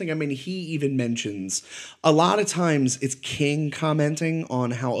what's interesting? I mean, he even mentions a lot of times it's King commenting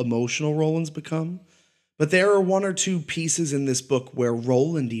on how emotional Roland's become. But there are 1 or 2 pieces in this book where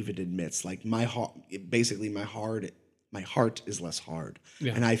Roland even admits, like, my heart is less hard,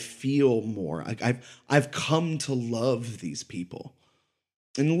 and I feel more. Like I've come to love these people,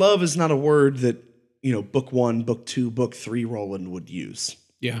 and love is not a word that book 1, book 2, book 3 Roland would use.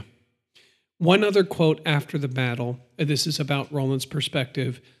 Yeah. One other quote after the battle. This is about Roland's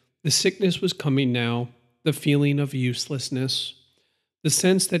perspective. The sickness was coming now. The feeling of uselessness. The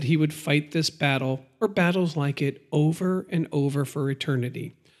sense that he would fight this battle, or battles like it, over and over for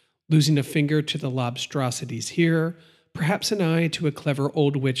eternity, losing a finger to the lobstrosities here, perhaps an eye to a clever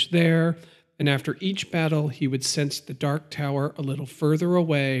old witch there, and after each battle he would sense the dark tower a little further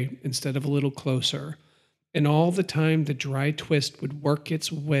away instead of a little closer, and all the time the dry twist would work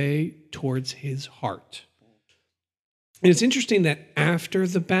its way towards his heart. And it's interesting that after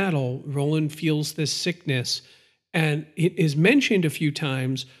the battle, Roland feels this sickness. And it is mentioned a few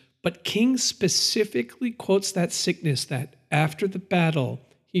times, but King specifically quotes that sickness that after the battle,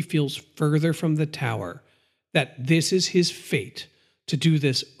 he feels further from the tower, that this is his fate, to do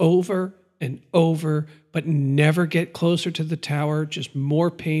this over and over, but never get closer to the tower, just more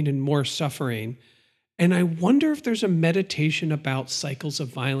pain and more suffering. And I wonder if there's a meditation about cycles of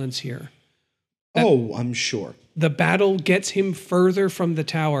violence here. I'm sure. The battle gets him further from the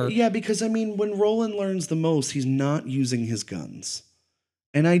tower. Yeah, because, I mean, when Roland learns the most, he's not using his guns.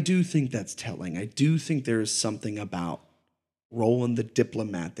 And I do think that's telling. I do think there is something about Roland the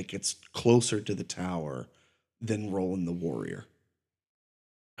diplomat that gets closer to the tower than Roland the warrior.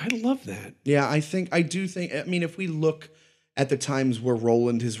 I love that. Yeah, I mean, if we look at the times where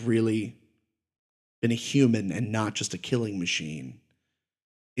Roland has really been a human and not just a killing machine,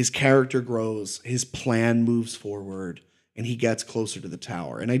 his character grows, his plan moves forward, and he gets closer to the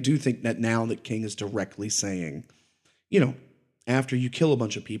tower. And I do think that now that King is directly saying, after you kill a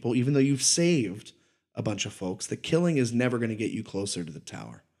bunch of people, even though you've saved a bunch of folks, the killing is never going to get you closer to the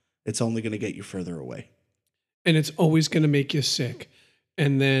tower. It's only going to get you further away. And it's always going to make you sick.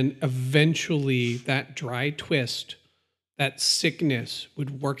 And then eventually that dry twist, that sickness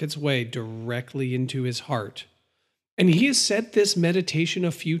would work its way directly into his heart. And he has said this meditation a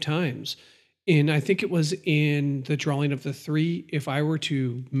few times. I think it was in The Drawing of the Three, if I were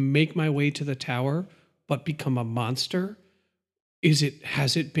to make my way to the tower, but become a monster,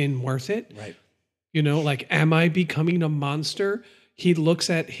 has it been worth it? Right. Am I becoming a monster? He looks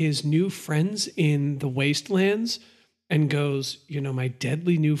at his new friends in the wastelands and goes, my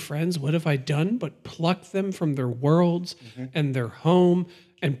deadly new friends, what have I done but pluck them from their worlds and their home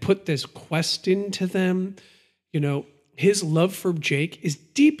and put this quest into them? His love for Jake is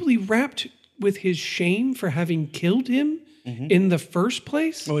deeply wrapped with his shame for having killed him in the first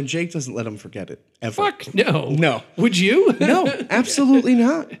place. Oh, and Jake doesn't let him forget it, ever. Fuck no. No. Would you? No, absolutely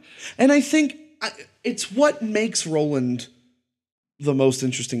not. And I think it's what makes Roland the most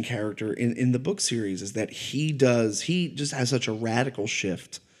interesting character in the book series is that he just has such a radical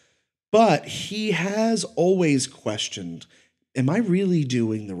shift, but he has always questioned, am I really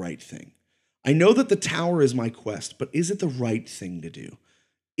doing the right thing? I know that the tower is my quest, but is it the right thing to do?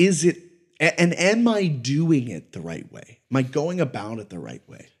 And am I doing it the right way? Am I going about it the right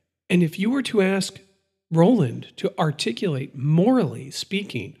way? And if you were to ask Roland to articulate, morally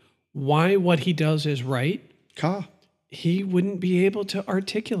speaking, why what he does is right, he wouldn't be able to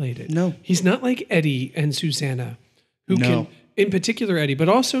articulate it. No. He's not like Eddie and Susanna, who can, in particular Eddie, but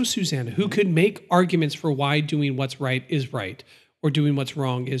also Susanna, who could make arguments for why doing what's right is right or doing what's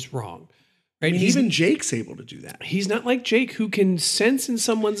wrong is wrong. I Right? mean, even Jake's able to do that. He's not like Jake, who can sense in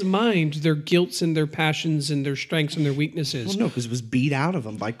someone's mind their guilts and their passions and their strengths and their weaknesses. Well, no, because it was beat out of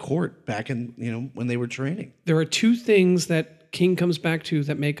him by Court back in, when they were training. There are two things that King comes back to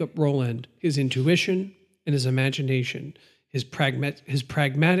that make up Roland: his intuition and his imagination, his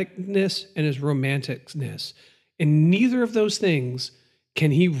pragmaticness and his romanticness. And neither of those things can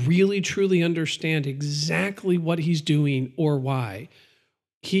he really truly understand exactly what he's doing or why.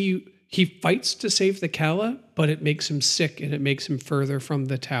 He fights to save the Calla, but it makes him sick and it makes him further from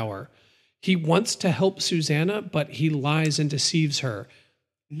the tower. He wants to help Susanna, but he lies and deceives her.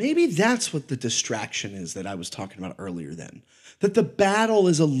 Maybe that's what the distraction is that I was talking about earlier then. That the battle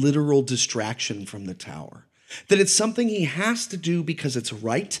is a literal distraction from the tower. That it's something he has to do because it's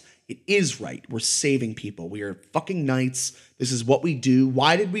right. It is right. We're saving people. We are fucking knights. This is what we do.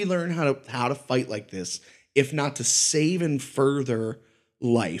 Why did we learn how to fight like this, if not to save and further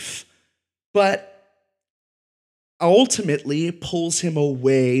life? But ultimately, it pulls him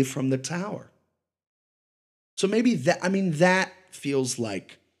away from the tower. So maybe that feels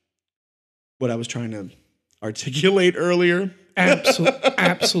like what I was trying to articulate earlier.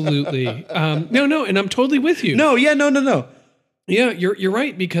 Absolutely. No, and I'm totally with you. No. Yeah, you're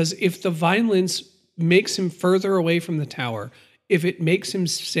right, because if the violence makes him further away from the tower, if it makes him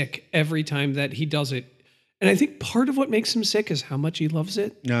sick every time that he does it, and I think part of what makes him sick is how much he loves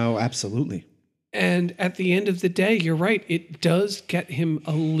it. No, absolutely. And at the end of the day, you're right, it does get him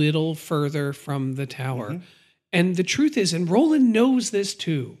a little further from the tower. Mm-hmm. And the truth is, and Roland knows this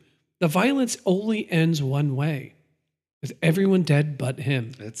too, the violence only ends one way, with everyone dead but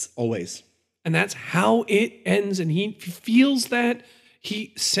him. It's always. And that's how it ends. And he feels that,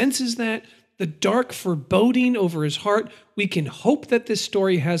 he senses that, the dark foreboding over his heart. We can hope that this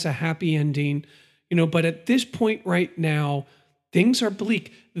story has a happy ending, but at this point right now, things are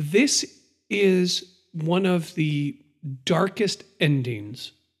bleak. This is one of the darkest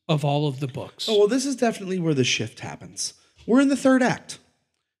endings of all of the books. Oh, well, this is definitely where the shift happens. We're in the third act.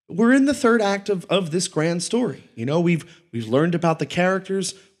 We're in the third act of this grand story. We've learned about the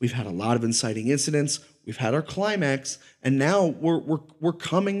characters. We've had a lot of inciting incidents. We've had our climax, and now we're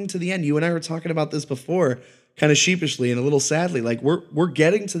coming to the end. You and I were talking about this before, kind of sheepishly and a little sadly. Like we're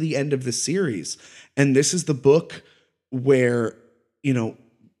getting to the end of the series, and this is the book where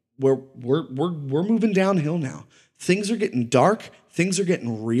we're moving downhill now. Things are getting dark. Things are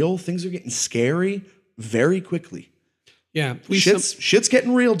getting real. Things are getting scary very quickly. Yeah. Shit's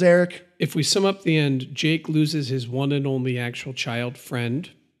getting real, Derek. If we sum up the end, Jake loses his one and only actual child friend.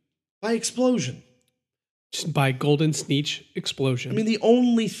 By explosion. By Golden Sneetch explosion. I mean, the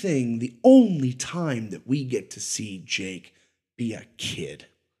only time that we get to see Jake be a kid,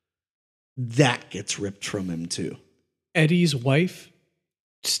 that gets ripped from him too. Eddie's wife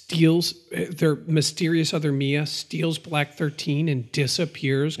steals, their mysterious other Mia steals Black 13 and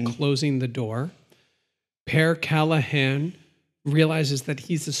disappears, closing the door. Per Callahan realizes that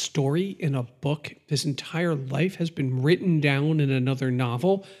he's a story in a book. His entire life has been written down in another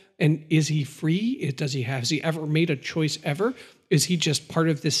novel. And is he free? Has he ever made a choice ever? Is he just part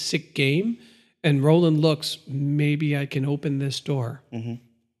of this sick game? And Roland looks, maybe I can open this door. Mm-hmm.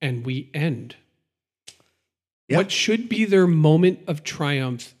 And we end. Yep. What should be their moment of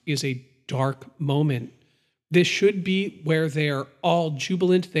triumph is a dark moment. This should be where they are all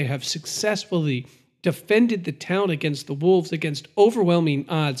jubilant. They have successfully defended the town against the wolves, against overwhelming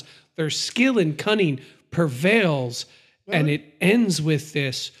odds. Their skill and cunning prevails, and it ends with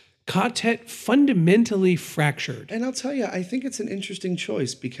this quartet fundamentally fractured. And I'll tell you, I think it's an interesting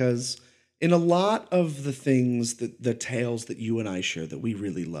choice because in a lot of the things, the tales that you and I share that we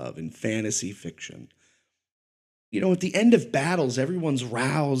really love in fantasy fiction, at the end of battles, everyone's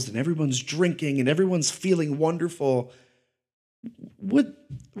roused and everyone's drinking and everyone's feeling wonderful.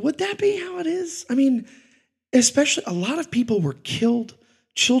 Would that be how it is? I mean, especially a lot of people were killed.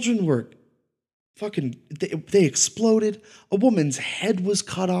 Children were they exploded. A woman's head was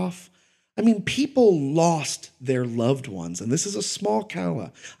cut off. I mean, people lost their loved ones. And this is a small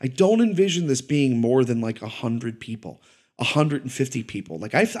Calla. I don't envision this being more than like 100 people, 150 people.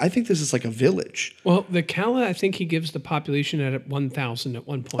 Like, I think this is like a village. Well, the Calla, I think he gives the population at 1,000 at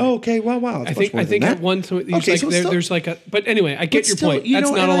one point. Oh, okay. Wow. I think at one point, there's like a, but anyway, I get your point. That's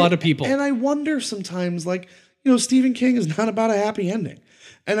not a lot of people. And I wonder sometimes, like, Stephen King is not about a happy ending.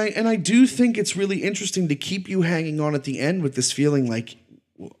 And I do think it's really interesting to keep you hanging on at the end with this feeling like,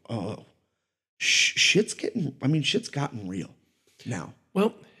 shit's gotten real now.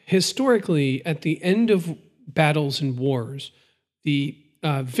 Well, historically, at the end of battles and wars, the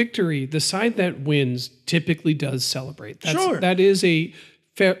victory, the side that wins typically does celebrate. Sure. That is a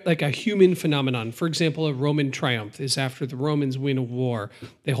like a human phenomenon. For example, a Roman triumph is after the Romans win a war.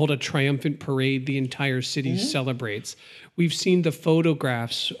 They hold a triumphant parade. The entire city celebrates. We've seen the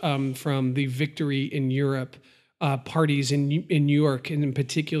photographs from the victory in Europe parties in New York, and in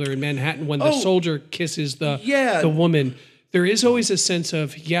particular in Manhattan, when the soldier kisses the woman. There is always a sense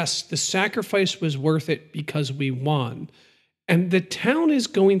of, yes, the sacrifice was worth it because we won. And the town is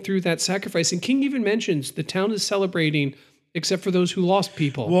going through that sacrifice. And King even mentions the town is celebrating except for those who lost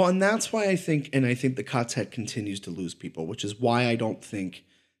people. Well, and that's why I think the Quartet continues to lose people, which is why I don't think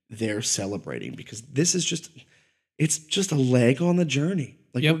they're celebrating, because this is it's just a leg on the journey.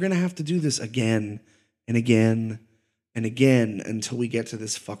 Like, we're going to have to do this again and again and again until we get to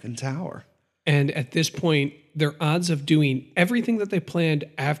this fucking tower. And at this point, their odds of doing everything that they planned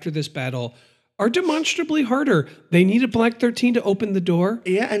after this battle are demonstrably harder. They need a Black 13 to open the door.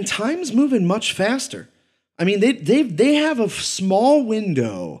 Yeah, and time's moving much faster. I mean, they have a small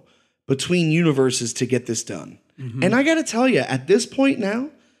window between universes to get this done. Mm-hmm. And I got to tell you, at this point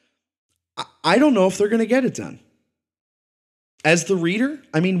now, I don't know if they're going to get it done. As the reader,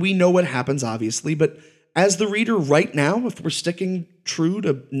 I mean, we know what happens, obviously, but as the reader right now, if we're sticking true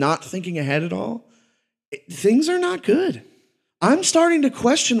to not thinking ahead at all, things are not good. I'm starting to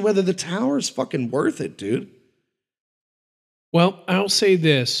question whether the tower is fucking worth it, dude. Well, I'll say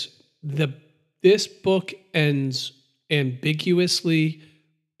this. This book ends ambiguously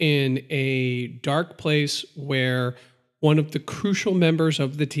in a dark place where one of the crucial members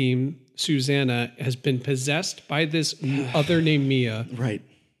of the team, Susanna, has been possessed by this other named Mia. Right.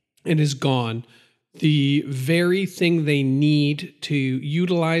 And is gone. The very thing they need to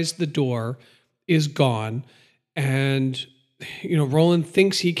utilize the door is gone. And, Roland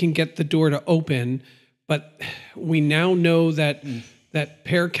thinks he can get the door to open, but we now know that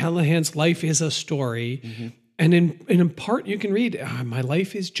Per Callahan's life is a story. Mm-hmm. And in part, you can read, my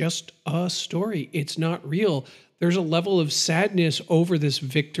life is just a story. It's not real. There's a level of sadness over this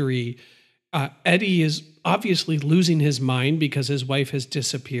victory. Eddie is obviously losing his mind because his wife has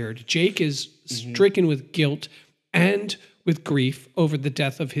disappeared. Jake is stricken with guilt and with grief over the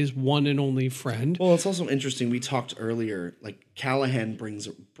death of his one and only friend. Well, it's also interesting. We talked earlier, like Callahan brings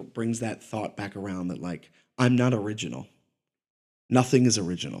that thought back around that, like, I'm not original. Nothing is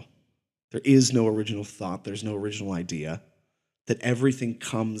original. There is no original thought. There's no original idea. That everything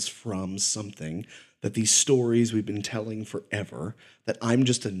comes from something. That these stories we've been telling forever, that I'm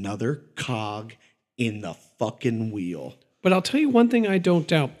just another cog in the fucking wheel. But I'll tell you one thing I don't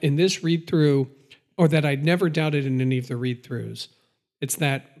doubt in this read-through, or that I'd never doubted in any of the read-throughs. It's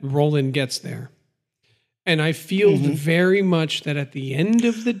that Roland gets there. And I feel very much that at the end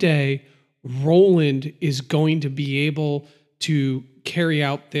of the day, Roland is going to be able to carry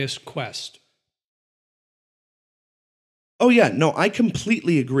out this quest. Oh, yeah. No, I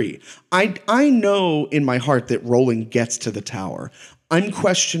completely agree. I know in my heart that Roland gets to the tower. I'm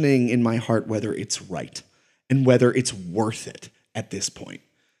questioning in my heart whether it's right and whether it's worth it at this point.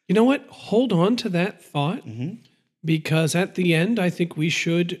 You know what? Hold on to that thought, because at the end, I think we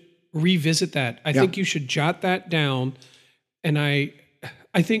should revisit that. I think you should jot that down. And I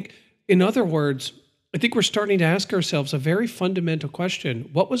think, in other words, I think we're starting to ask ourselves a very fundamental question.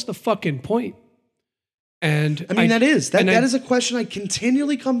 What was the fucking point? And I mean, that is a question I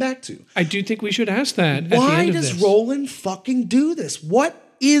continually come back to. I do think we should ask that. Why does Roland fucking do this? Why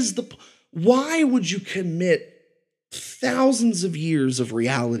would you commit thousands of years of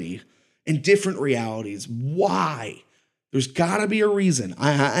reality and different realities? Why? There's got to be a reason.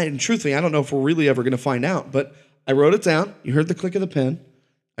 And truthfully, I don't know if we're really ever going to find out, but I wrote it down. You heard the click of the pen.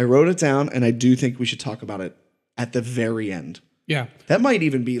 I wrote it down, and I do think we should talk about it at the very end. Yeah. That might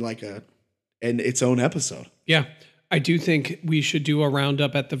even be like its own episode. Yeah. I do think we should do a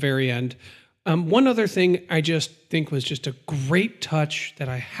roundup at the very end. One other thing I just think was just a great touch that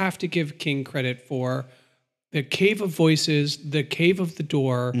I have to give King credit for. The Cave of Voices, the Cave of the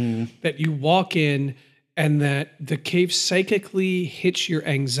Door, that you walk in and that the cave psychically hits your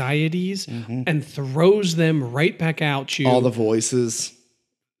anxieties and throws them right back out you. All the voices.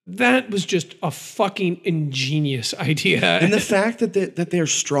 That was just a fucking ingenious idea. And the fact that they're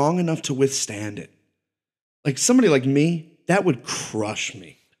strong enough to withstand it. Like somebody like me, that would crush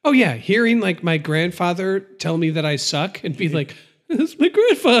me. Oh yeah, hearing like my grandfather tell me that I suck and be like, "That's my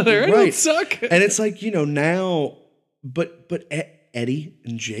grandfather. I don't suck." And it's like, now, but Eddie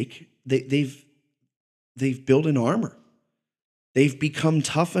and Jake, they've built an armor. They've become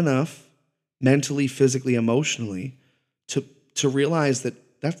tough enough mentally, physically, emotionally to realize that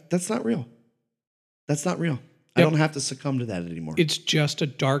that's not real. That's not real. Yep. I don't have to succumb to that anymore. It's just a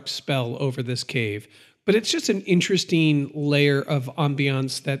dark spell over this cave. But it's just an interesting layer of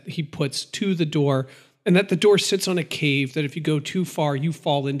ambiance that he puts to the door, and that the door sits on a cave, that if you go too far, you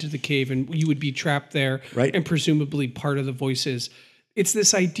fall into the cave and you would be trapped there, Right. and presumably part of the voices. It's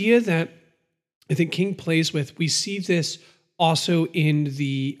this idea that I think King plays with. We see this also in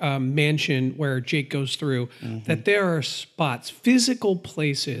the mansion where Jake goes through, that there are spots, physical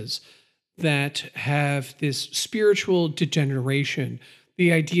places that have this spiritual degeneration.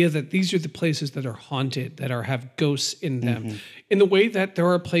 The idea that these are the places that are haunted, that have ghosts in them, in the way that there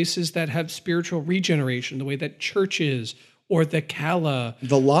are places that have spiritual regeneration, the way that churches or the Calla,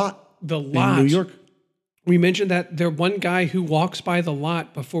 The Lot in in New York. We mentioned that there one guy who walks by the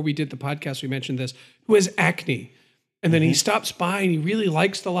lot before we did the podcast, we mentioned this, who has acne. And then he stops by and he really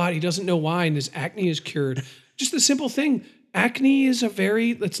likes the lot. He doesn't know why, and his acne is cured. Just a simple thing. Acne is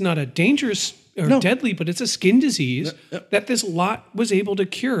it's not a dangerous or deadly, but it's a skin disease that this lot was able to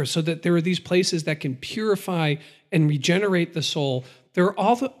cure, so that there are these places that can purify and regenerate the soul. There are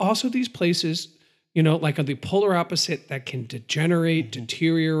also these places, like on the polar opposite, that can degenerate,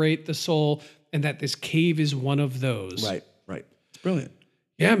 deteriorate the soul, and that this cave is one of those. Right. It's brilliant.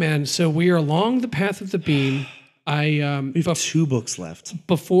 Yeah, man. So we are along the path of the beam. We have 2 books left.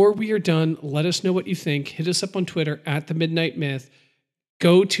 Before we are done, let us know what you think. Hit us up on Twitter at The Midnight Myth.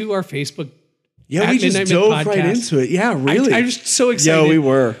 Go to our Facebook. Yeah, we just dove right into it. Yeah, really. I'm just so excited. Yeah, we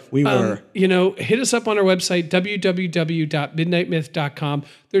were. Hit us up on our website, www.midnightmyth.com.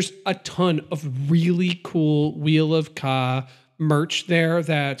 There's a ton of really cool Wheel of Ka merch there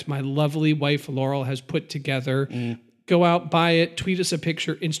that my lovely wife, Laurel, has put together. Go out, buy it, tweet us a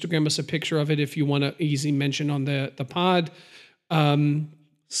picture, Instagram us a picture of it if you want to easy mention on the pod. Song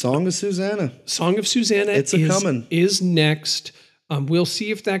of Susanna. It's coming. Is next. We'll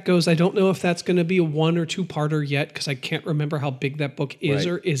see if that goes. I don't know if that's going to be a 1 or 2-parter yet, because I can't remember how big that book is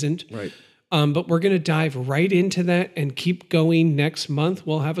or isn't. Right. But we're going to dive right into that and keep going. Next month,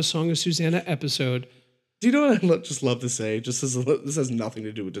 we'll have a Song of Susanna episode. Do you know what I'd just love to say? This has nothing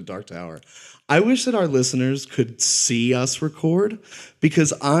to do with the Dark Tower. I wish that our listeners could see us record,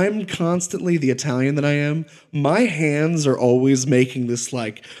 because I'm constantly, the Italian that I am, my hands are always making this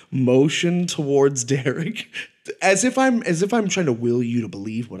motion towards Derek, as if I'm trying to will you to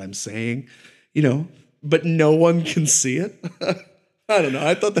believe what I'm saying, but no one can see it. I don't know.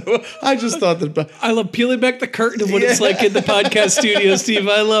 I just thought that. I love peeling back the curtain of what it's like in the podcast studio, Steve.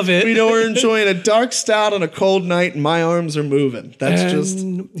 I love it. We're enjoying a dark stout on a cold night, and my arms are moving.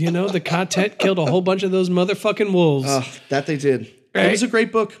 The quartet killed a whole bunch of those motherfucking wolves. That they did. Right? It was a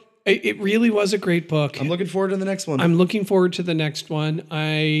great book. It really was a great book. I'm looking forward to the next one.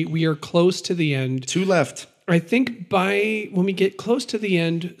 We are close to the end. 2 left. I think when we get close to the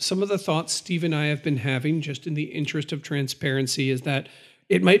end, some of the thoughts Steve and I have been having, just in the interest of transparency, is that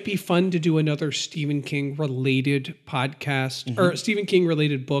it might be fun to do another Stephen King related podcast or Stephen King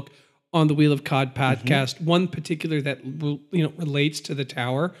related book on the Wheel of Cod podcast. One particular that relates to the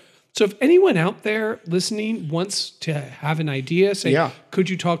Tower. So if anyone out there listening wants to have an idea, say, could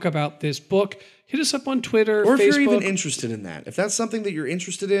you talk about this book? Hit us up on Twitter, or if Facebook. you're even interested in that. If that's something that you're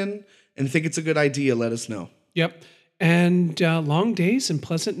interested in and think it's a good idea, let us know. Yep. And long days and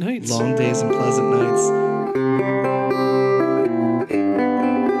pleasant nights. Long days and pleasant nights.